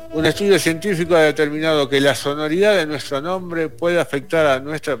 Un estudio científico ha determinado que la sonoridad de nuestro nombre puede afectar a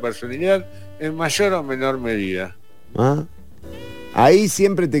nuestra personalidad en mayor o menor medida. Ahí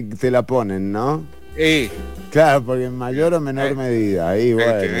siempre te la ponen, ¿no? Claro, porque en mayor o menor medida. Ahí,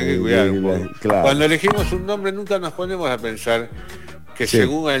 bueno. Tenés que cuidar un poco. Claro. Cuando elegimos un nombre nunca nos ponemos a pensar que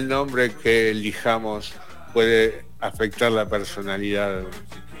según el nombre que elijamos puede afectar la personalidad.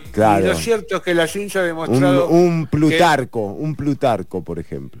 Claro. Y lo cierto es que la ciencia ha demostrado... Un Plutarco, por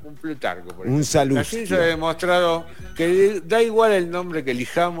ejemplo. Un Salustio. La ciencia ha demostrado que da igual el nombre que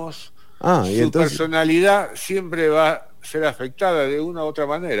elijamos, su personalidad siempre va a ser afectada de una u otra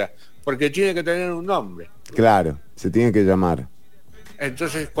manera, porque tiene que tener un nombre. Claro, se tiene que llamar.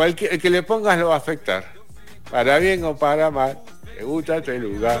 Entonces, el que le pongas lo va a afectar, para bien o para mal. Me gusta este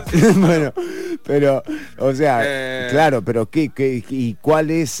lugar. Bueno, pero, o sea, claro, pero ¿y cuál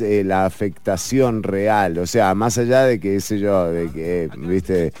es la afectación real? O sea, más allá de que, de que,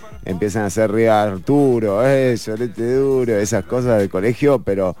 viste, empiezan a hacer Ría Arturo, Solete Duro, esas cosas del colegio,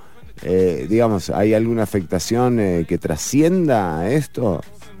 pero, digamos, ¿hay alguna afectación que trascienda a esto?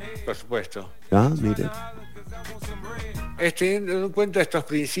 Por supuesto. Mire. Teniendo en cuenta estos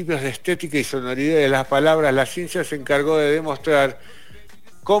principios de estética y sonoridad de las palabras, la ciencia se encargó de demostrar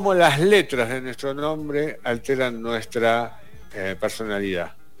cómo las letras de nuestro nombre alteran nuestra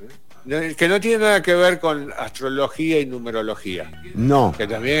personalidad. Que no tiene nada que ver con astrología y numerología. No. Que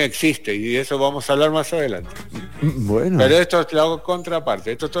también existe, y de eso vamos a hablar más adelante. Bueno. Pero esto es la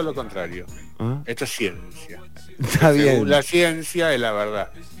contraparte, esto es todo lo contrario. Esto es ciencia. Está bien. Según la ciencia es la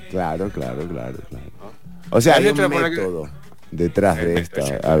verdad. Claro. O sea, hay un método detrás de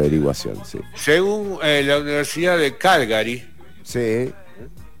esta averiguación, sí. Según la Universidad de Calgary,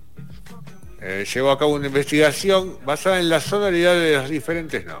 llevó a cabo una investigación basada en la sonoridad de los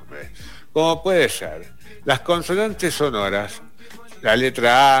diferentes nombres. Como puede ser, las consonantes sonoras, la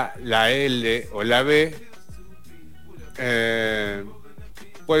letra A, la L o la B,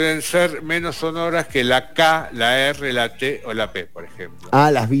 pueden ser menos sonoras que la K, la R, la T o la P, por ejemplo.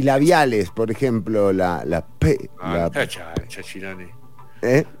 Las bilabiales, por ejemplo, la P. Chachirani.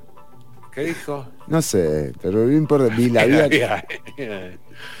 ¿Qué dijo? No sé, pero no importa, bilabiales.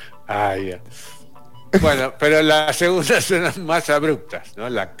 Bueno, pero las segundas son más abruptas, ¿no?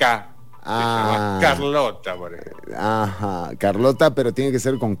 La K. Carlota, por ejemplo. Carlota, pero tiene que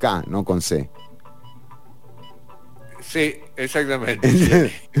ser con K, no con C. Sí,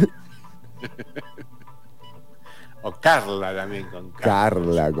 exactamente. O Carla también con K.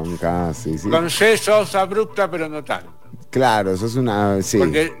 Carla con K, sí, sí. Con C sos abrupta, pero no tanto. Claro, sos una... Sí.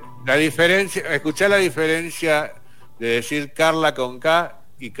 Porque la diferencia, escuchá la diferencia de decir Carla con K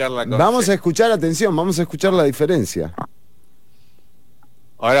y Carla con Vamos C. a escuchar, atención, vamos a escuchar la diferencia.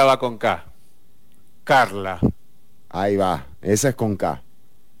 Ahora va con K. Carla. Ahí va, esa es con K.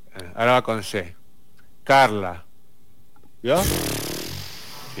 Ahora va con C. Carla. ¿Vio?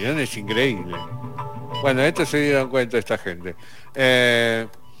 Mirá, es increíble. Bueno, esto se dieron cuenta esta gente.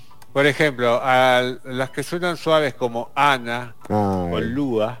 Por ejemplo, a las que suenan suaves como Ana o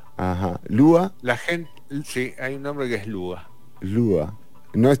Lua. Ajá. ¿Lua? La gente, sí, hay un nombre que es Lua. Lua.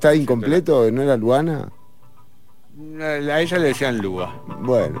 ¿No está incompleto? ¿No era Luana? A ella le decían Lua.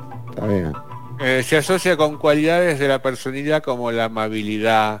 Bueno, está bien. Se asocia con cualidades de la personalidad como la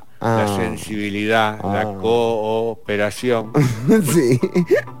amabilidad, la sensibilidad, la cooperación. Sí.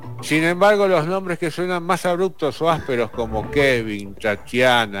 Sin embargo, los nombres que suenan más abruptos o ásperos como Kevin,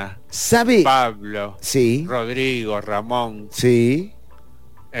 Tatiana, ¿sabe? Pablo, Sí. Rodrigo, Ramón, sí.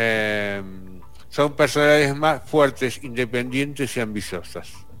 Son personalidades más fuertes, independientes y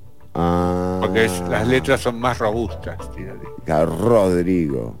ambiciosas. Porque las letras son más robustas.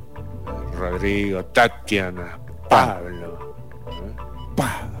 Rodrigo, Tatiana, Pablo.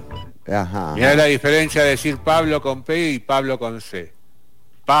 Ajá. Mirá la diferencia de decir Pablo con P y Pablo con C.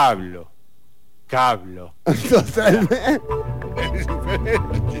 Pablo, Cablo. Totalmente.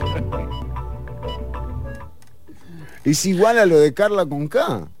 Es igual a lo de Carla con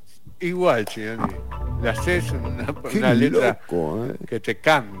K. Igual, Chironi. La C es una letra loco, que te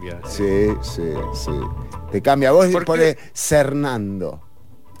cambia. Sí, sí, sí. Te cambia. Vos ponés Cernando,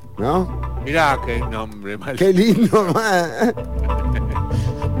 ¿no? Mirá qué nombre mal. Qué lindo, man.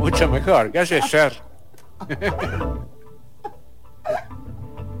 Mucho mejor. ¿Qué hace ser?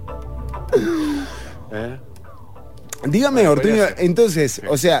 Dígame, Ortuño, entonces,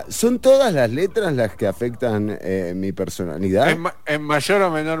 o sea, ¿son todas las letras las que afectan mi personalidad? En mayor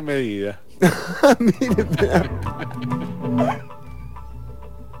o menor medida. Mire,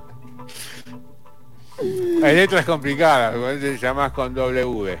 hay letras complicadas, te llamás con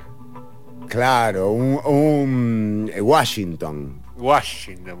W. Claro, un Washington.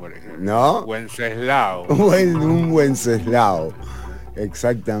 Washington, por ejemplo. ¿No? Wenceslao. Un Wenceslao.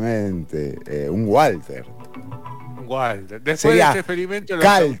 Exactamente. Un Walter. Walter. Después sería de este experimento los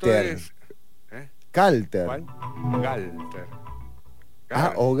Calter. autores... Calter. ¿Cuál? Galter.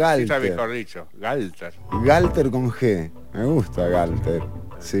 O Galter. Sí, está mejor dicho. Galter. Galter con G. Me gusta Galter.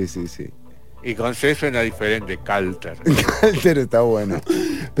 Sí, sí, sí. Y con C suena diferente, Calter. Calter está bueno.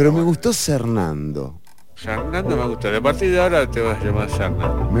 Pero me gustó Cernando. Fernando me gusta. A partir de ahora te vas a llamar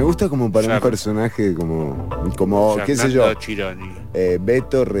Fernando. Me gusta como para un personaje como qué sé yo. Chironi.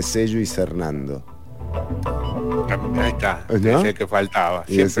 Beto, Resello y Cernando. Ahí está, ¿no? es el que faltaba.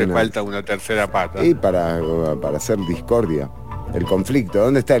 Siempre falta una tercera pata. Y para hacer discordia. El conflicto,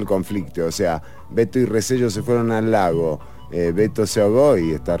 ¿dónde está el conflicto? O sea, Beto y Resello se fueron al lago. Beto se ahogó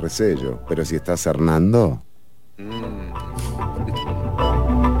y está Resello. Pero si está Cernando.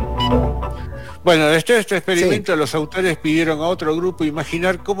 Bueno, desde este experimento los autores pidieron a otro grupo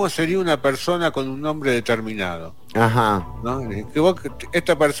imaginar cómo sería una persona con un nombre determinado. Ajá. ¿No?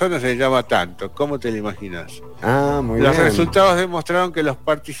 Esta persona se llama tanto, ¿cómo te la imaginas? Muy los bien. resultados demostraron que los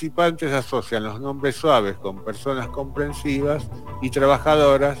participantes asocian los nombres suaves con personas comprensivas y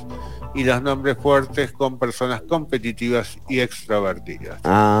trabajadoras y los nombres fuertes con personas competitivas y extrovertidas.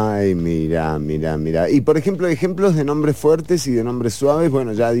 Ay, mira. Y por ejemplo, ejemplos de nombres fuertes y de nombres suaves,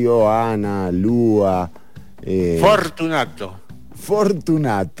 bueno, ya dio Ana, Lua. Fortunato.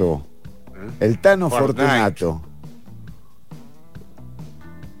 El Tano Fortunato.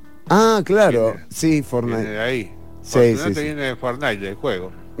 Ah, claro. Sí, Fortnite. Viene de ahí. Sí, Fortunato sí. viene de Fortnite, del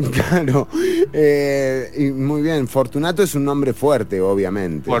juego. Claro. Y muy bien, Fortunato es un nombre fuerte,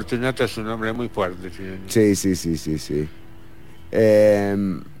 obviamente. Fortunato es un nombre muy fuerte. Sí.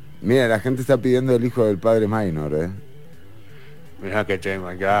 Mira, la gente está pidiendo el hijo del padre Minor, Mirá qué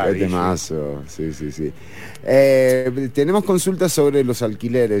tema, claro. Qué temazo, sí. Tenemos consultas sobre los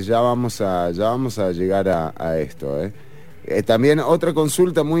alquileres, ya vamos a llegar a esto, También otra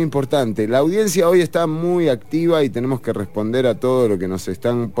consulta muy importante. La audiencia hoy está muy activa y tenemos que responder a todo lo que nos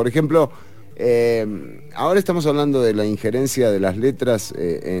están... Por ejemplo, ahora estamos hablando de la injerencia de las letras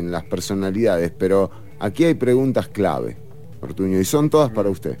en las personalidades, pero aquí hay preguntas clave, Ortuño, y son todas para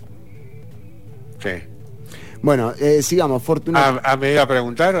usted. Sí. Bueno, sigamos, Fortunato. ¿Me iba a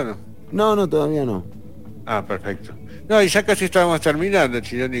preguntar o no? No, todavía no. Perfecto. No, y ya casi estábamos terminando,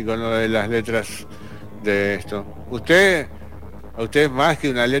 Chironi, con lo de las letras de esto. A usted más que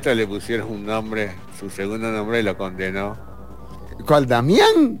una letra le pusieron un nombre, su segundo nombre, y lo condenó. ¿Cuál,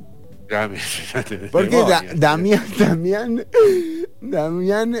 Damián? Porque Damián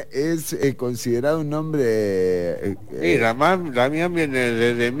es considerado un nombre... Sí, Damián viene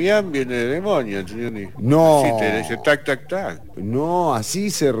de Demián, viene de demonio. No. Así te dice tac, tac, tac. No, así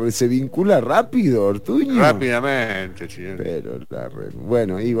se vincula rápido, Ortuño. Rápidamente, señor. Pero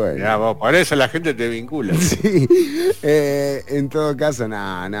bueno, y bueno. Ya, vos, por eso la gente te vincula. Sí. En todo caso,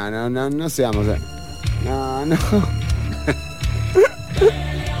 no seamos... No.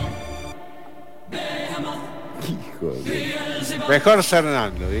 Mejor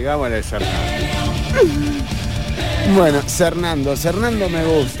Cernando, digámosle Cernando. Bueno, Cernando me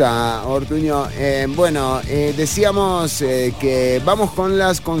gusta, Ortuño. Decíamos que vamos con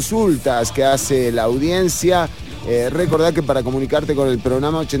las consultas que hace la audiencia. Recordá que para comunicarte con el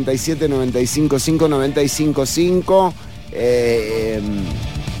programa 87 95 5 95 5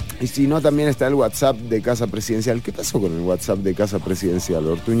 y si no, también está el WhatsApp de Casa Presidencial. ¿Qué pasó con el WhatsApp de Casa Presidencial,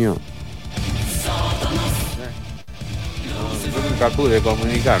 Ortuño? Nunca pude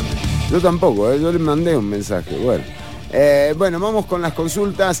comunicarme. Yo tampoco, yo le mandé un mensaje. Bueno, vamos con las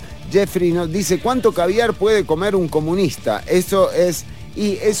consultas. Jeffrey nos dice, ¿cuánto caviar puede comer un comunista? Eso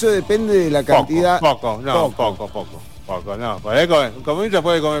depende de la cantidad. Poco. Un comunista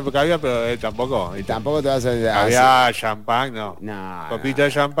puede comer caviar, pero tampoco. Y tampoco te vas a... Caviar, champán, no. Copita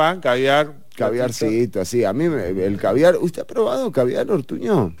de champán, caviar. Caviarcito, así. A mí el caviar... ¿Usted ha probado caviar,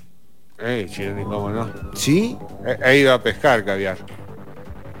 Ortuño? Sí, cómo no. ¿Sí? He ido a pescar caviar.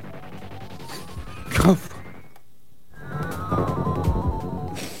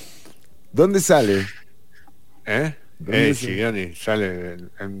 ¿Dónde sale? Chirioni, sale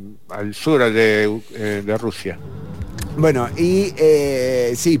al sur de Rusia. Bueno, y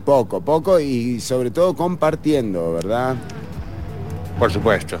sí, poco y sobre todo compartiendo, ¿verdad? Por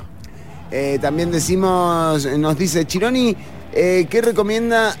supuesto. También nos dice Chironi, ¿qué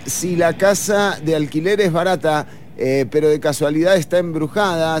recomienda si la casa de alquiler es barata, pero de casualidad está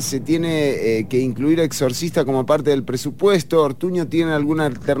embrujada? Se tiene que incluir exorcista como parte del presupuesto. ¿Ortuño tiene alguna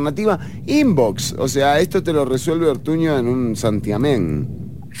alternativa? Inbox, o sea, esto te lo resuelve Ortuño en un santiamén.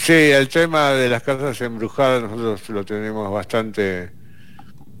 Sí, el tema de las casas embrujadas nosotros lo tenemos bastante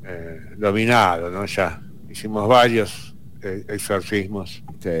dominado, ¿no? Ya hicimos varios exorcismos.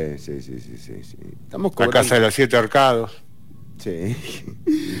 Sí. Estamos la casa de los 7 ahorcados. Sí.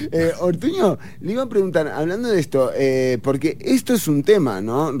 Ortuño, le iba a preguntar, hablando de esto, porque esto es un tema,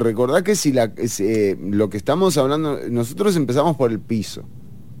 ¿no? Recordá que lo que estamos hablando, nosotros empezamos por el piso.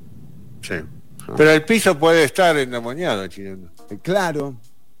 Sí. Pero el piso puede estar endemoniado, chileno. Claro.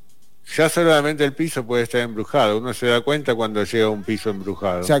 Ya solamente el piso puede estar embrujado. Uno se da cuenta cuando llega a un piso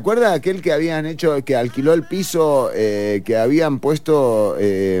embrujado. ¿Se acuerda de aquel que habían hecho, que alquiló el piso, que habían puesto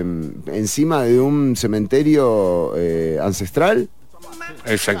encima de un cementerio ancestral?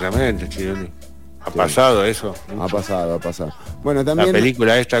 Exactamente, Chironi. ¿Ha pasado eso? Ha pasado. Bueno, también... La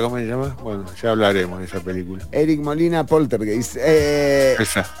película esta, ¿cómo se llama? Bueno, ya hablaremos de esa película. Eric Molina Poltergeist.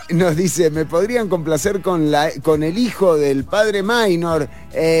 Nos dice, ¿me podrían complacer con el hijo del padre Minor?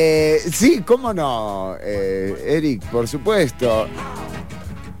 Sí, ¿cómo no? Eric, por supuesto.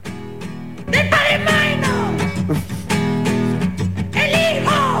 ¡Del padre Minor! ¡El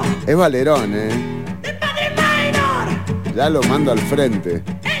hijo! Es Valerón, ¡Del padre Minor! Ya lo mando al frente.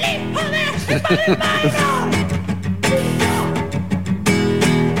 ¡El hijo del padre Minor!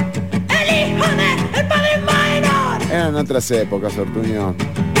 ¡El hijo del padre Minor! Eran otras épocas, Ortuño.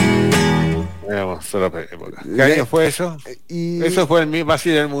 Éramos otras épocas. ¿Qué año fue eso? Eso fue va a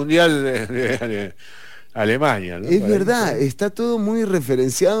ser el mundial de Alemania, ¿no? Es verdad, está todo muy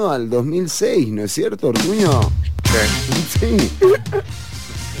referenciado al 2006, ¿no es cierto, Ortuño? Sí.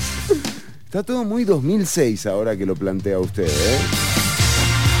 Está todo muy 2006 ahora que lo plantea usted,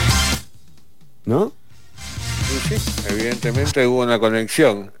 ¿no? Sí, evidentemente hubo una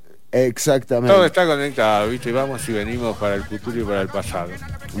conexión. Exactamente. Todo está conectado, ¿viste? Y vamos y venimos para el futuro y para el pasado.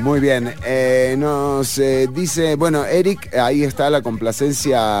 Muy bien. Nos dice, bueno, Eric, ahí está la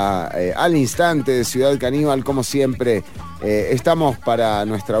complacencia al instante de Ciudad Caníbal, como siempre. Estamos para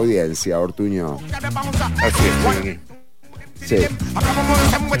nuestra audiencia, Ortuño. Así es, sí.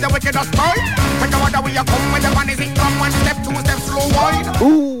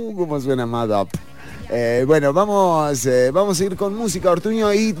 ¿Cómo suena Mad Up? Bueno, vamos a ir con música,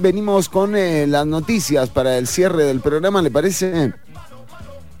 Ortuño, y venimos con las noticias para el cierre del programa, ¿le parece?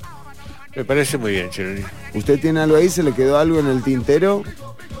 Me parece muy bien, Chironi. ¿Usted tiene algo ahí? ¿Se le quedó algo en el tintero?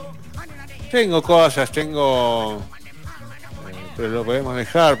 Tengo cosas, tengo pero lo podemos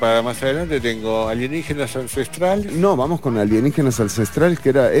dejar para más adelante. Tengo alienígenas ancestrales. No, vamos con alienígenas ancestrales, que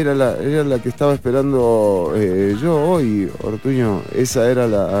era la que estaba esperando yo hoy, Ortuño. Esa era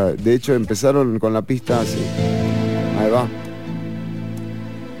la... De hecho, empezaron con la pista así. Ahí va.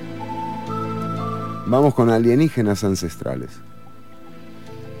 Vamos con alienígenas ancestrales.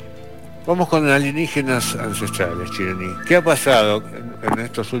 Vamos con alienígenas ancestrales, Chironi. ¿Qué ha pasado en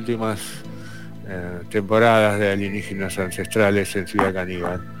estas últimas temporadas de alienígenas ancestrales en Ciudad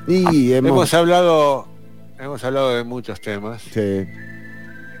Caníbal? Y hemos hablado de muchos temas. Sí.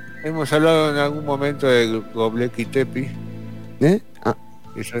 Hemos hablado en algún momento de Göbekli Tepe.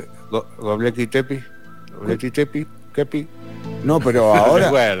 Göbekli Tepe. Göbekli Tepe. Kepi. No, pero ahora...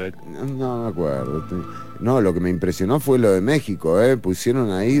 No me acuerdo. No, lo que me impresionó fue lo de México,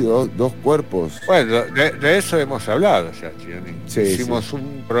 pusieron ahí dos cuerpos. Bueno, de eso hemos hablado ya, Chironi. Sí, hicimos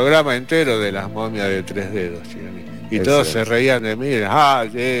un programa entero de las momias de 3 dedos, Chironi. Y Es todos cierto. se reían de mí,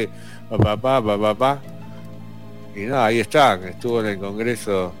 sí, papá. Y no, ahí están, estuvo en el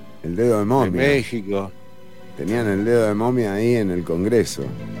Congreso El dedo de momia. de México. Tenían el dedo de momia ahí en el Congreso.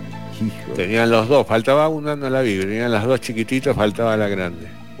 Hijo. Tenían los dos, faltaba una, no la vi, tenían las dos chiquititas, faltaba la grande.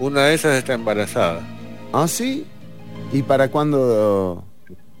 Una de esas está embarazada. ¿Ah, sí? ¿Y para cuándo?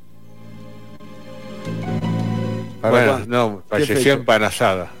 No, falleció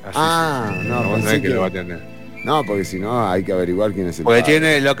embarazada. Así no pensé es que lo va a tener. No, porque si no hay que averiguar quién es el Porque padre.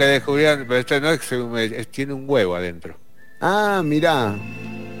 tiene lo que descubrieron, pero esto no tiene un huevo adentro. Ah, mirá.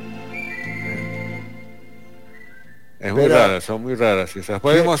 Es muy raro, son muy raras esas.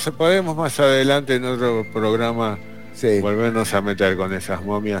 Podemos más adelante en otro programa volvernos a meter con esas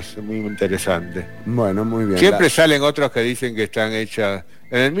momias, muy interesantes. Bueno, muy bien. Siempre salen otros que dicen que están hechas.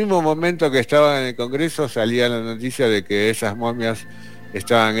 En el mismo momento que estaban en el Congreso salía la noticia de que esas momias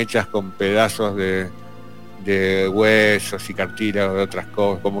estaban hechas con pedazos de huesos y cartílagos de otras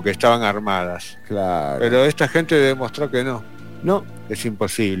cosas, como que estaban armadas. Claro. Pero esta gente demostró que no. No. Es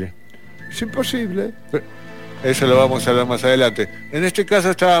imposible. Es imposible. Eso lo vamos a hablar más adelante. En este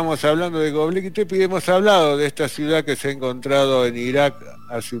caso estábamos hablando de Göbekli Tepe y hemos hablado de esta ciudad que se ha encontrado en Irak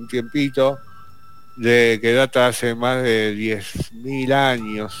hace un tiempito, que data hace más de 10.000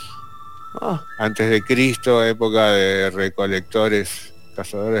 años antes de Cristo, época de recolectores,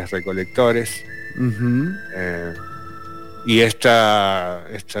 cazadores recolectores. Y esta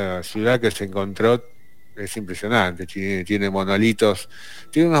ciudad que se encontró es impresionante, tiene monolitos,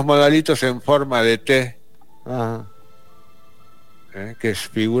 tiene unos monolitos en forma de T. Que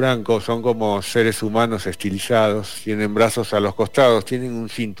figuran, son como seres humanos estilizados, tienen brazos a los costados, tienen un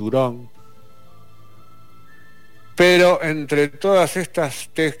cinturón. Pero entre todas estas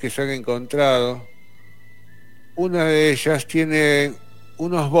T's que se han encontrado, una de ellas tiene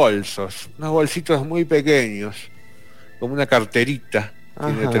unos bolsitos muy pequeños, como una carterita,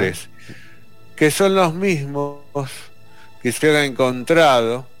 tiene 3, que son los mismos que se han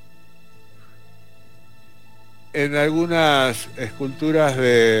encontrado en algunas esculturas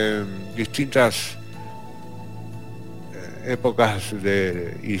de distintas épocas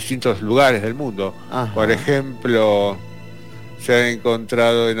y distintos lugares del mundo. Por ejemplo, se ha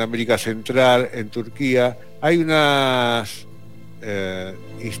encontrado en América Central, en Turquía. Hay unas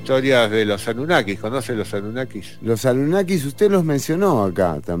historias de los Anunnakis. ¿Conoce los Anunnakis? Los Anunnakis usted los mencionó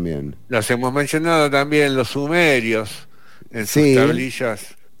acá también. Los hemos mencionado también, los sumerios, en sus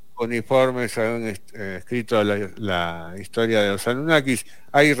tablillas uniformes han escrito la historia de los Anunnakis.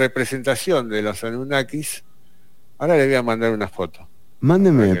 Hay representación de los Anunnakis. Ahora le voy a mandar una foto.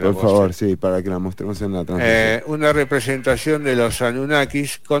 Mándeme, por favor, para que la mostremos en la transmisión. Una representación de los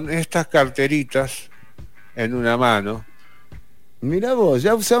Anunnakis con estas carteritas en una mano. Mirá vos,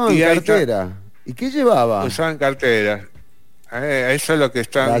 ya usaban cartera. ¿Y qué llevaba? Usaban carteras. Eso es lo que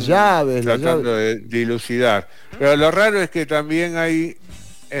están las llaves, tratando de dilucidar. Pero lo raro es que también hay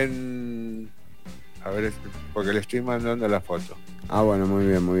a ver, porque le estoy mandando la foto. Bueno, muy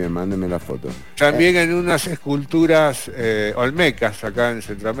bien, mándeme la foto. También en unas esculturas olmecas acá en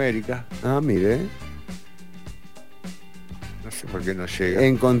Centroamérica. Mire. No sé por qué no llega.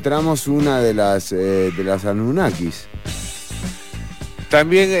 Encontramos una de las Anunnakis.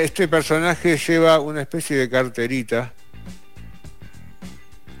 También este personaje lleva una especie de carterita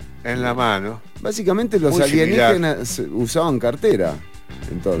en la mano. Básicamente los alienígenas usaban cartera.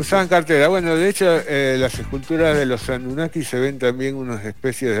 Entonces. Usaban cartera. Bueno, de hecho, las esculturas de los Anunnaki se ven también unas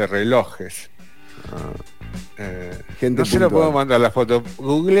especies de relojes. No se lo puedo mandar la foto.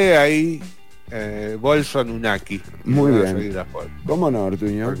 Googleé ahí bolso Anunnaki. Muy bien. ¿Cómo no,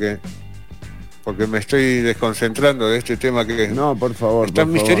 Ortuño? Porque me estoy desconcentrando de este tema que no, por favor, es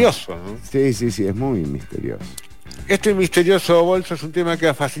tan misterioso, ¿no? Sí, es muy misterioso. Este misterioso bolso es un tema que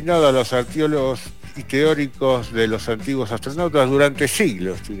ha fascinado a los arqueólogos y teóricos de los antiguos astronautas durante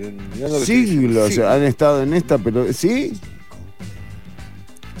siglos. Siglos han estado en esta, pero ¿sí?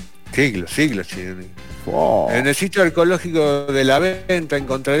 Siglos, Chironi. En el sitio arqueológico de la Venta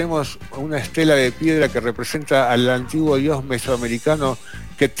encontraremos una estela de piedra que representa al antiguo dios mesoamericano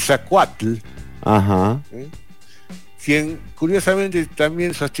Quetzalcóatl. Ajá. Quien curiosamente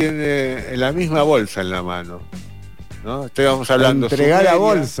también sostiene la misma bolsa en la mano, ¿no? Estábamos hablando. Entregar la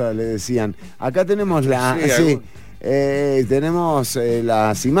bolsa, le decían. Acá tenemos tenemos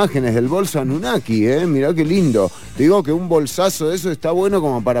las imágenes del bolso Anunnaki, mirá qué lindo. Te digo que un bolsazo de eso está bueno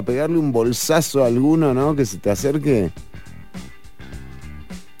como para pegarle un bolsazo a alguno, ¿no? Que se te acerque.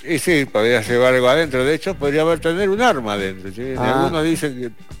 Y sí, podría llevar algo adentro. De hecho, podría tener un arma adentro, ¿sí? Algunos dicen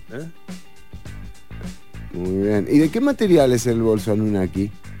que... Muy bien. ¿Y de qué material es el bolso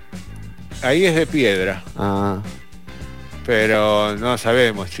Anunnaki? Ahí es de piedra. Ah. Pero no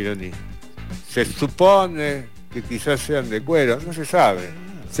sabemos, Chironi. Se supone que quizás sean de cuero, no se sabe.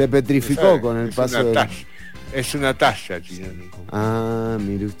 Se petrificó con el paso de... Es una talla, Chironi. Ah,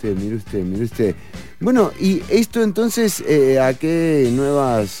 mire usted. Bueno, y esto entonces, ¿a qué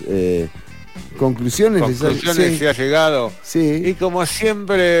nuevas conclusiones se ha llegado? Sí. Y como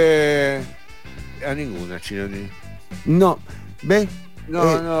siempre, a ninguna, Chironi. No, ¿ve?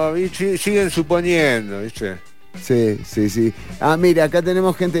 No, siguen suponiendo, ¿viste? Sí. Ah, mira, acá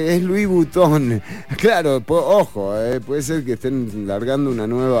tenemos gente, es Louis Vuitton. Claro, ojo, puede ser que estén largando una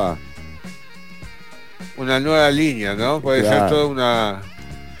nueva línea, ¿no? Puede ser toda una...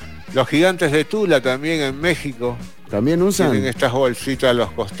 Los gigantes de Tula también en México. ¿También usan? Tienen estas bolsitas a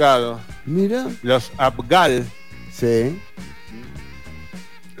los costados. Mira. Los Abgal. Sí.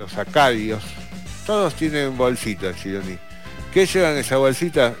 Los acadios. Todos tienen bolsitas, Chironi. ¿Qué llevan esa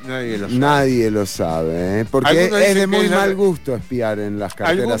bolsita? Nadie lo sabe. Porque es de muy mal gusto espiar en las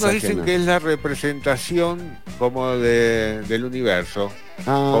carteras ajenas. Algunos dicen que es la representación como del universo,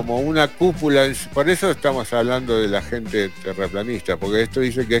 como una cúpula. Por eso estamos hablando de la gente terraplanista, porque esto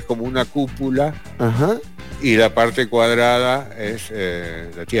dice que es como una cúpula. Ajá. Y la parte cuadrada es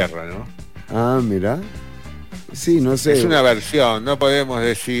la Tierra, ¿no? Ah, mira. Sí, no sé. Es una versión, no podemos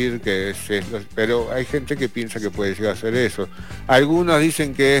decir que es eso, pero hay gente que piensa que puede llegar a ser eso. Algunos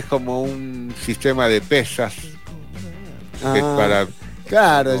dicen que es como un sistema de pesas.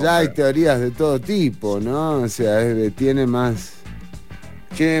 Claro, ya hay teorías de todo tipo, ¿no? O sea, tiene más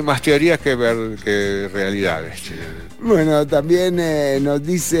teorías que realidades. Bueno, también nos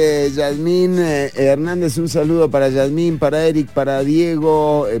dice Yasmín Hernández, un saludo para Yasmín, para Eric, para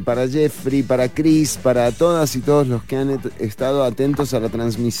Diego, para Jeffrey, para Chris, para todas y todos los que han estado atentos a la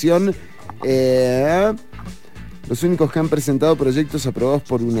transmisión. Los únicos que han presentado proyectos aprobados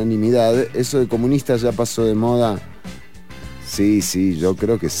por unanimidad. Eso de comunistas ya pasó de moda. Sí, yo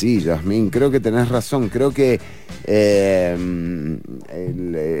creo que sí, Yasmín, creo que tenés razón, creo que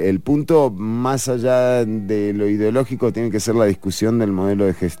el punto más allá de lo ideológico tiene que ser la discusión del modelo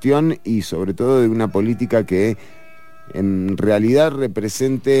de gestión y sobre todo de una política que en realidad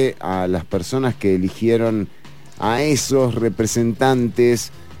represente a las personas que eligieron a esos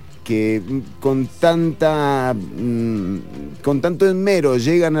representantes que con tanto esmero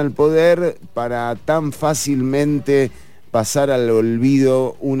llegan al poder para tan fácilmente pasar al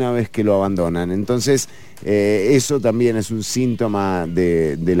olvido una vez que lo abandonan. Entonces, eso también es un síntoma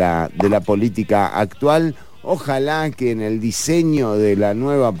de la política actual. Ojalá que en el diseño de la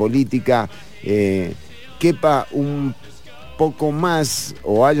nueva política quepa un poco más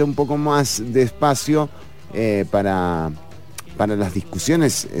o haya un poco más de espacio para las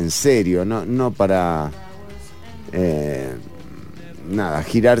discusiones en serio, no para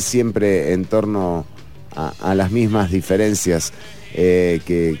girar siempre en torno a las mismas diferencias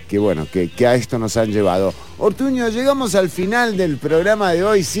que a esto nos han llevado. Ortuño, llegamos al final del programa de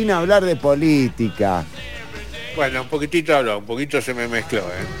hoy sin hablar de política. Bueno, un poquito se me mezcló,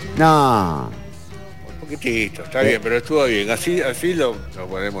 No. Un poquitito, está bien, pero estuvo bien, así lo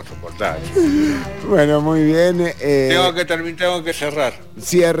podemos soportar. Bueno, muy bien. Tengo que cerrar.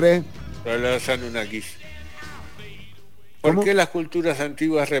 Cierre. Para los Anunnakis. ¿Por qué las culturas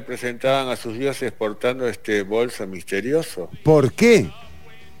antiguas representaban a sus dioses portando este bolso misterioso? ¿Por qué?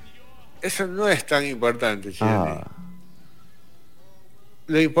 Eso no es tan importante, Chironi.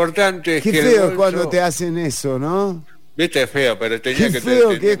 Lo importante es que qué feo cuando te hacen eso, ¿no? Viste, feo, pero tenía que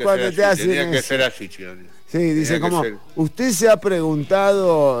ser así, Chironi. Sí, dice como, usted se ha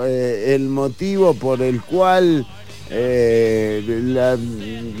preguntado el motivo por el cual la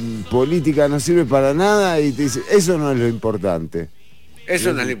política no sirve para nada y te dice, eso no es lo importante.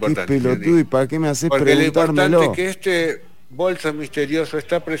 Eso no es lo importante. Qué pelotudo, ¿y para qué me haces Porque lo preguntármelo? importante es que este bolso misterioso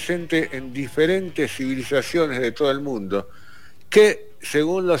está presente en diferentes civilizaciones de todo el mundo, que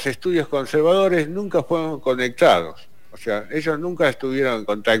según los estudios conservadores nunca fueron conectados. O sea, ellos nunca estuvieron en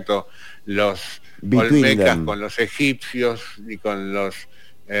contacto, los olmecas, con los egipcios, ni con los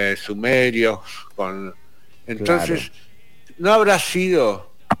sumerios, Entonces, no habrá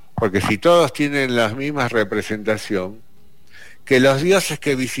sido, porque si todos tienen las mismas representación, que los dioses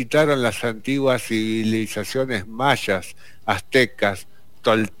que visitaron las antiguas civilizaciones mayas, aztecas,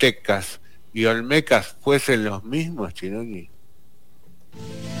 toltecas y olmecas fuesen los mismos, Chinoni.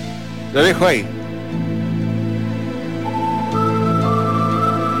 Lo dejo ahí.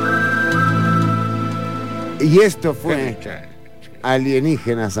 Y esto fue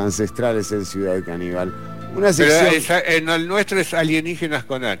Alienígenas Ancestrales en Ciudad Caníbal. Una sección... Pero el nuestro es alienígenas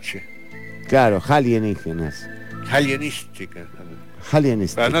con H. Claro, alienígenas. Alienísticas.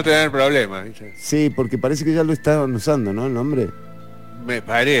 Alienísticas. Para no tener problemas, ¿viste? Sí, porque parece que ya lo estaban usando, ¿no? El nombre. Me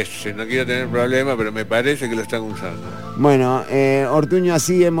parece, no quiero tener problemas, pero me parece que lo están usando. Bueno, Ortuño,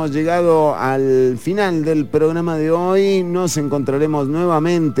 así hemos llegado al final del programa de hoy. Nos encontraremos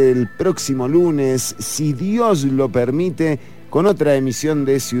nuevamente el próximo lunes, si Dios lo permite, con otra emisión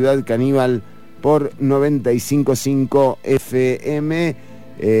de Ciudad Caníbal por 95.5 FM,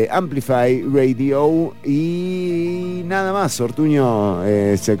 Amplify Radio y nada más, Ortuño,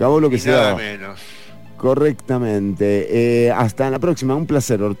 se acabó lo que se daba. Nada menos. Correctamente. Hasta la próxima. Un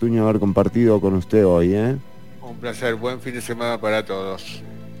placer, Ortuño, haber compartido con usted hoy. Un placer. Buen fin de semana para todos.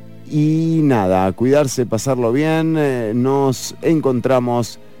 Y nada, cuidarse, pasarlo bien. Nos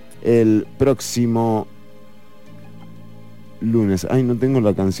encontramos el próximo lunes. Ay, no tengo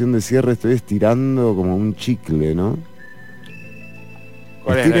la canción de cierre. Estoy estirando como un chicle, ¿no?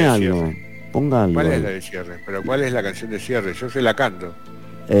 ¿Cuál Estire es la de algo. cierre? Ponga algo. ¿Cuál es la de cierre? ¿Pero cuál es la canción de cierre? Yo se la canto.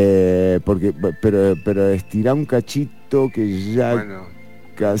 Pero estirá un cachito que ya bueno,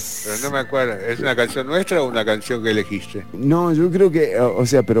 casi... pero no me acuerdo, ¿es una canción nuestra o una canción que elegiste? No, yo creo que, o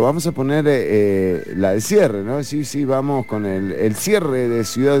sea, pero vamos a poner la de cierre, ¿no? Sí, vamos con el cierre de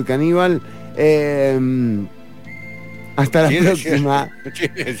Ciudad Caníbal. Hasta la próxima.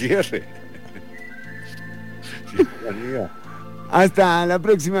 ¿Tiene cierre? Hasta la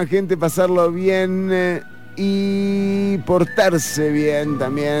próxima, gente, pasarlo bien. Y portarse bien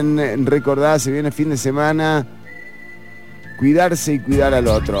también. Recordad, se viene fin de semana. Cuidarse y cuidar al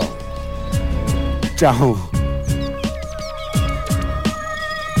otro. Chao.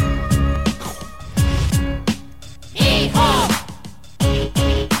 Hijo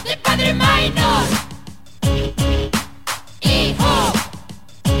de padre minor. Hijo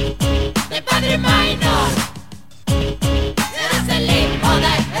de padre minor. Eres el hijo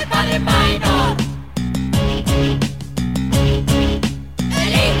de padre minor.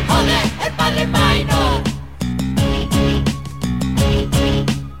 El hijo del padre minor.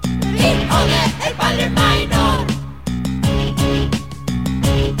 El hijo del padre minor.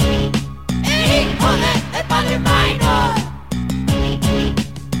 El hijo del padre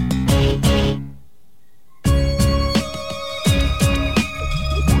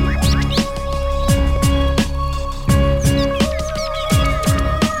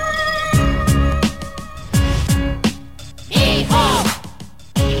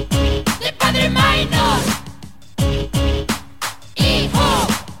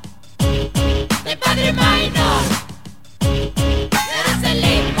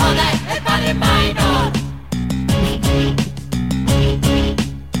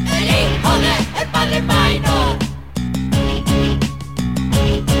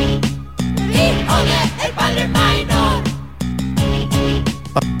minor.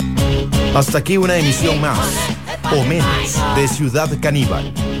 Hasta aquí una emisión más, o menos, de Ciudad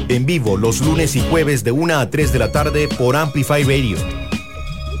Caníbal. En vivo los lunes y jueves de 1 a 3 de la tarde por Amplify Radio.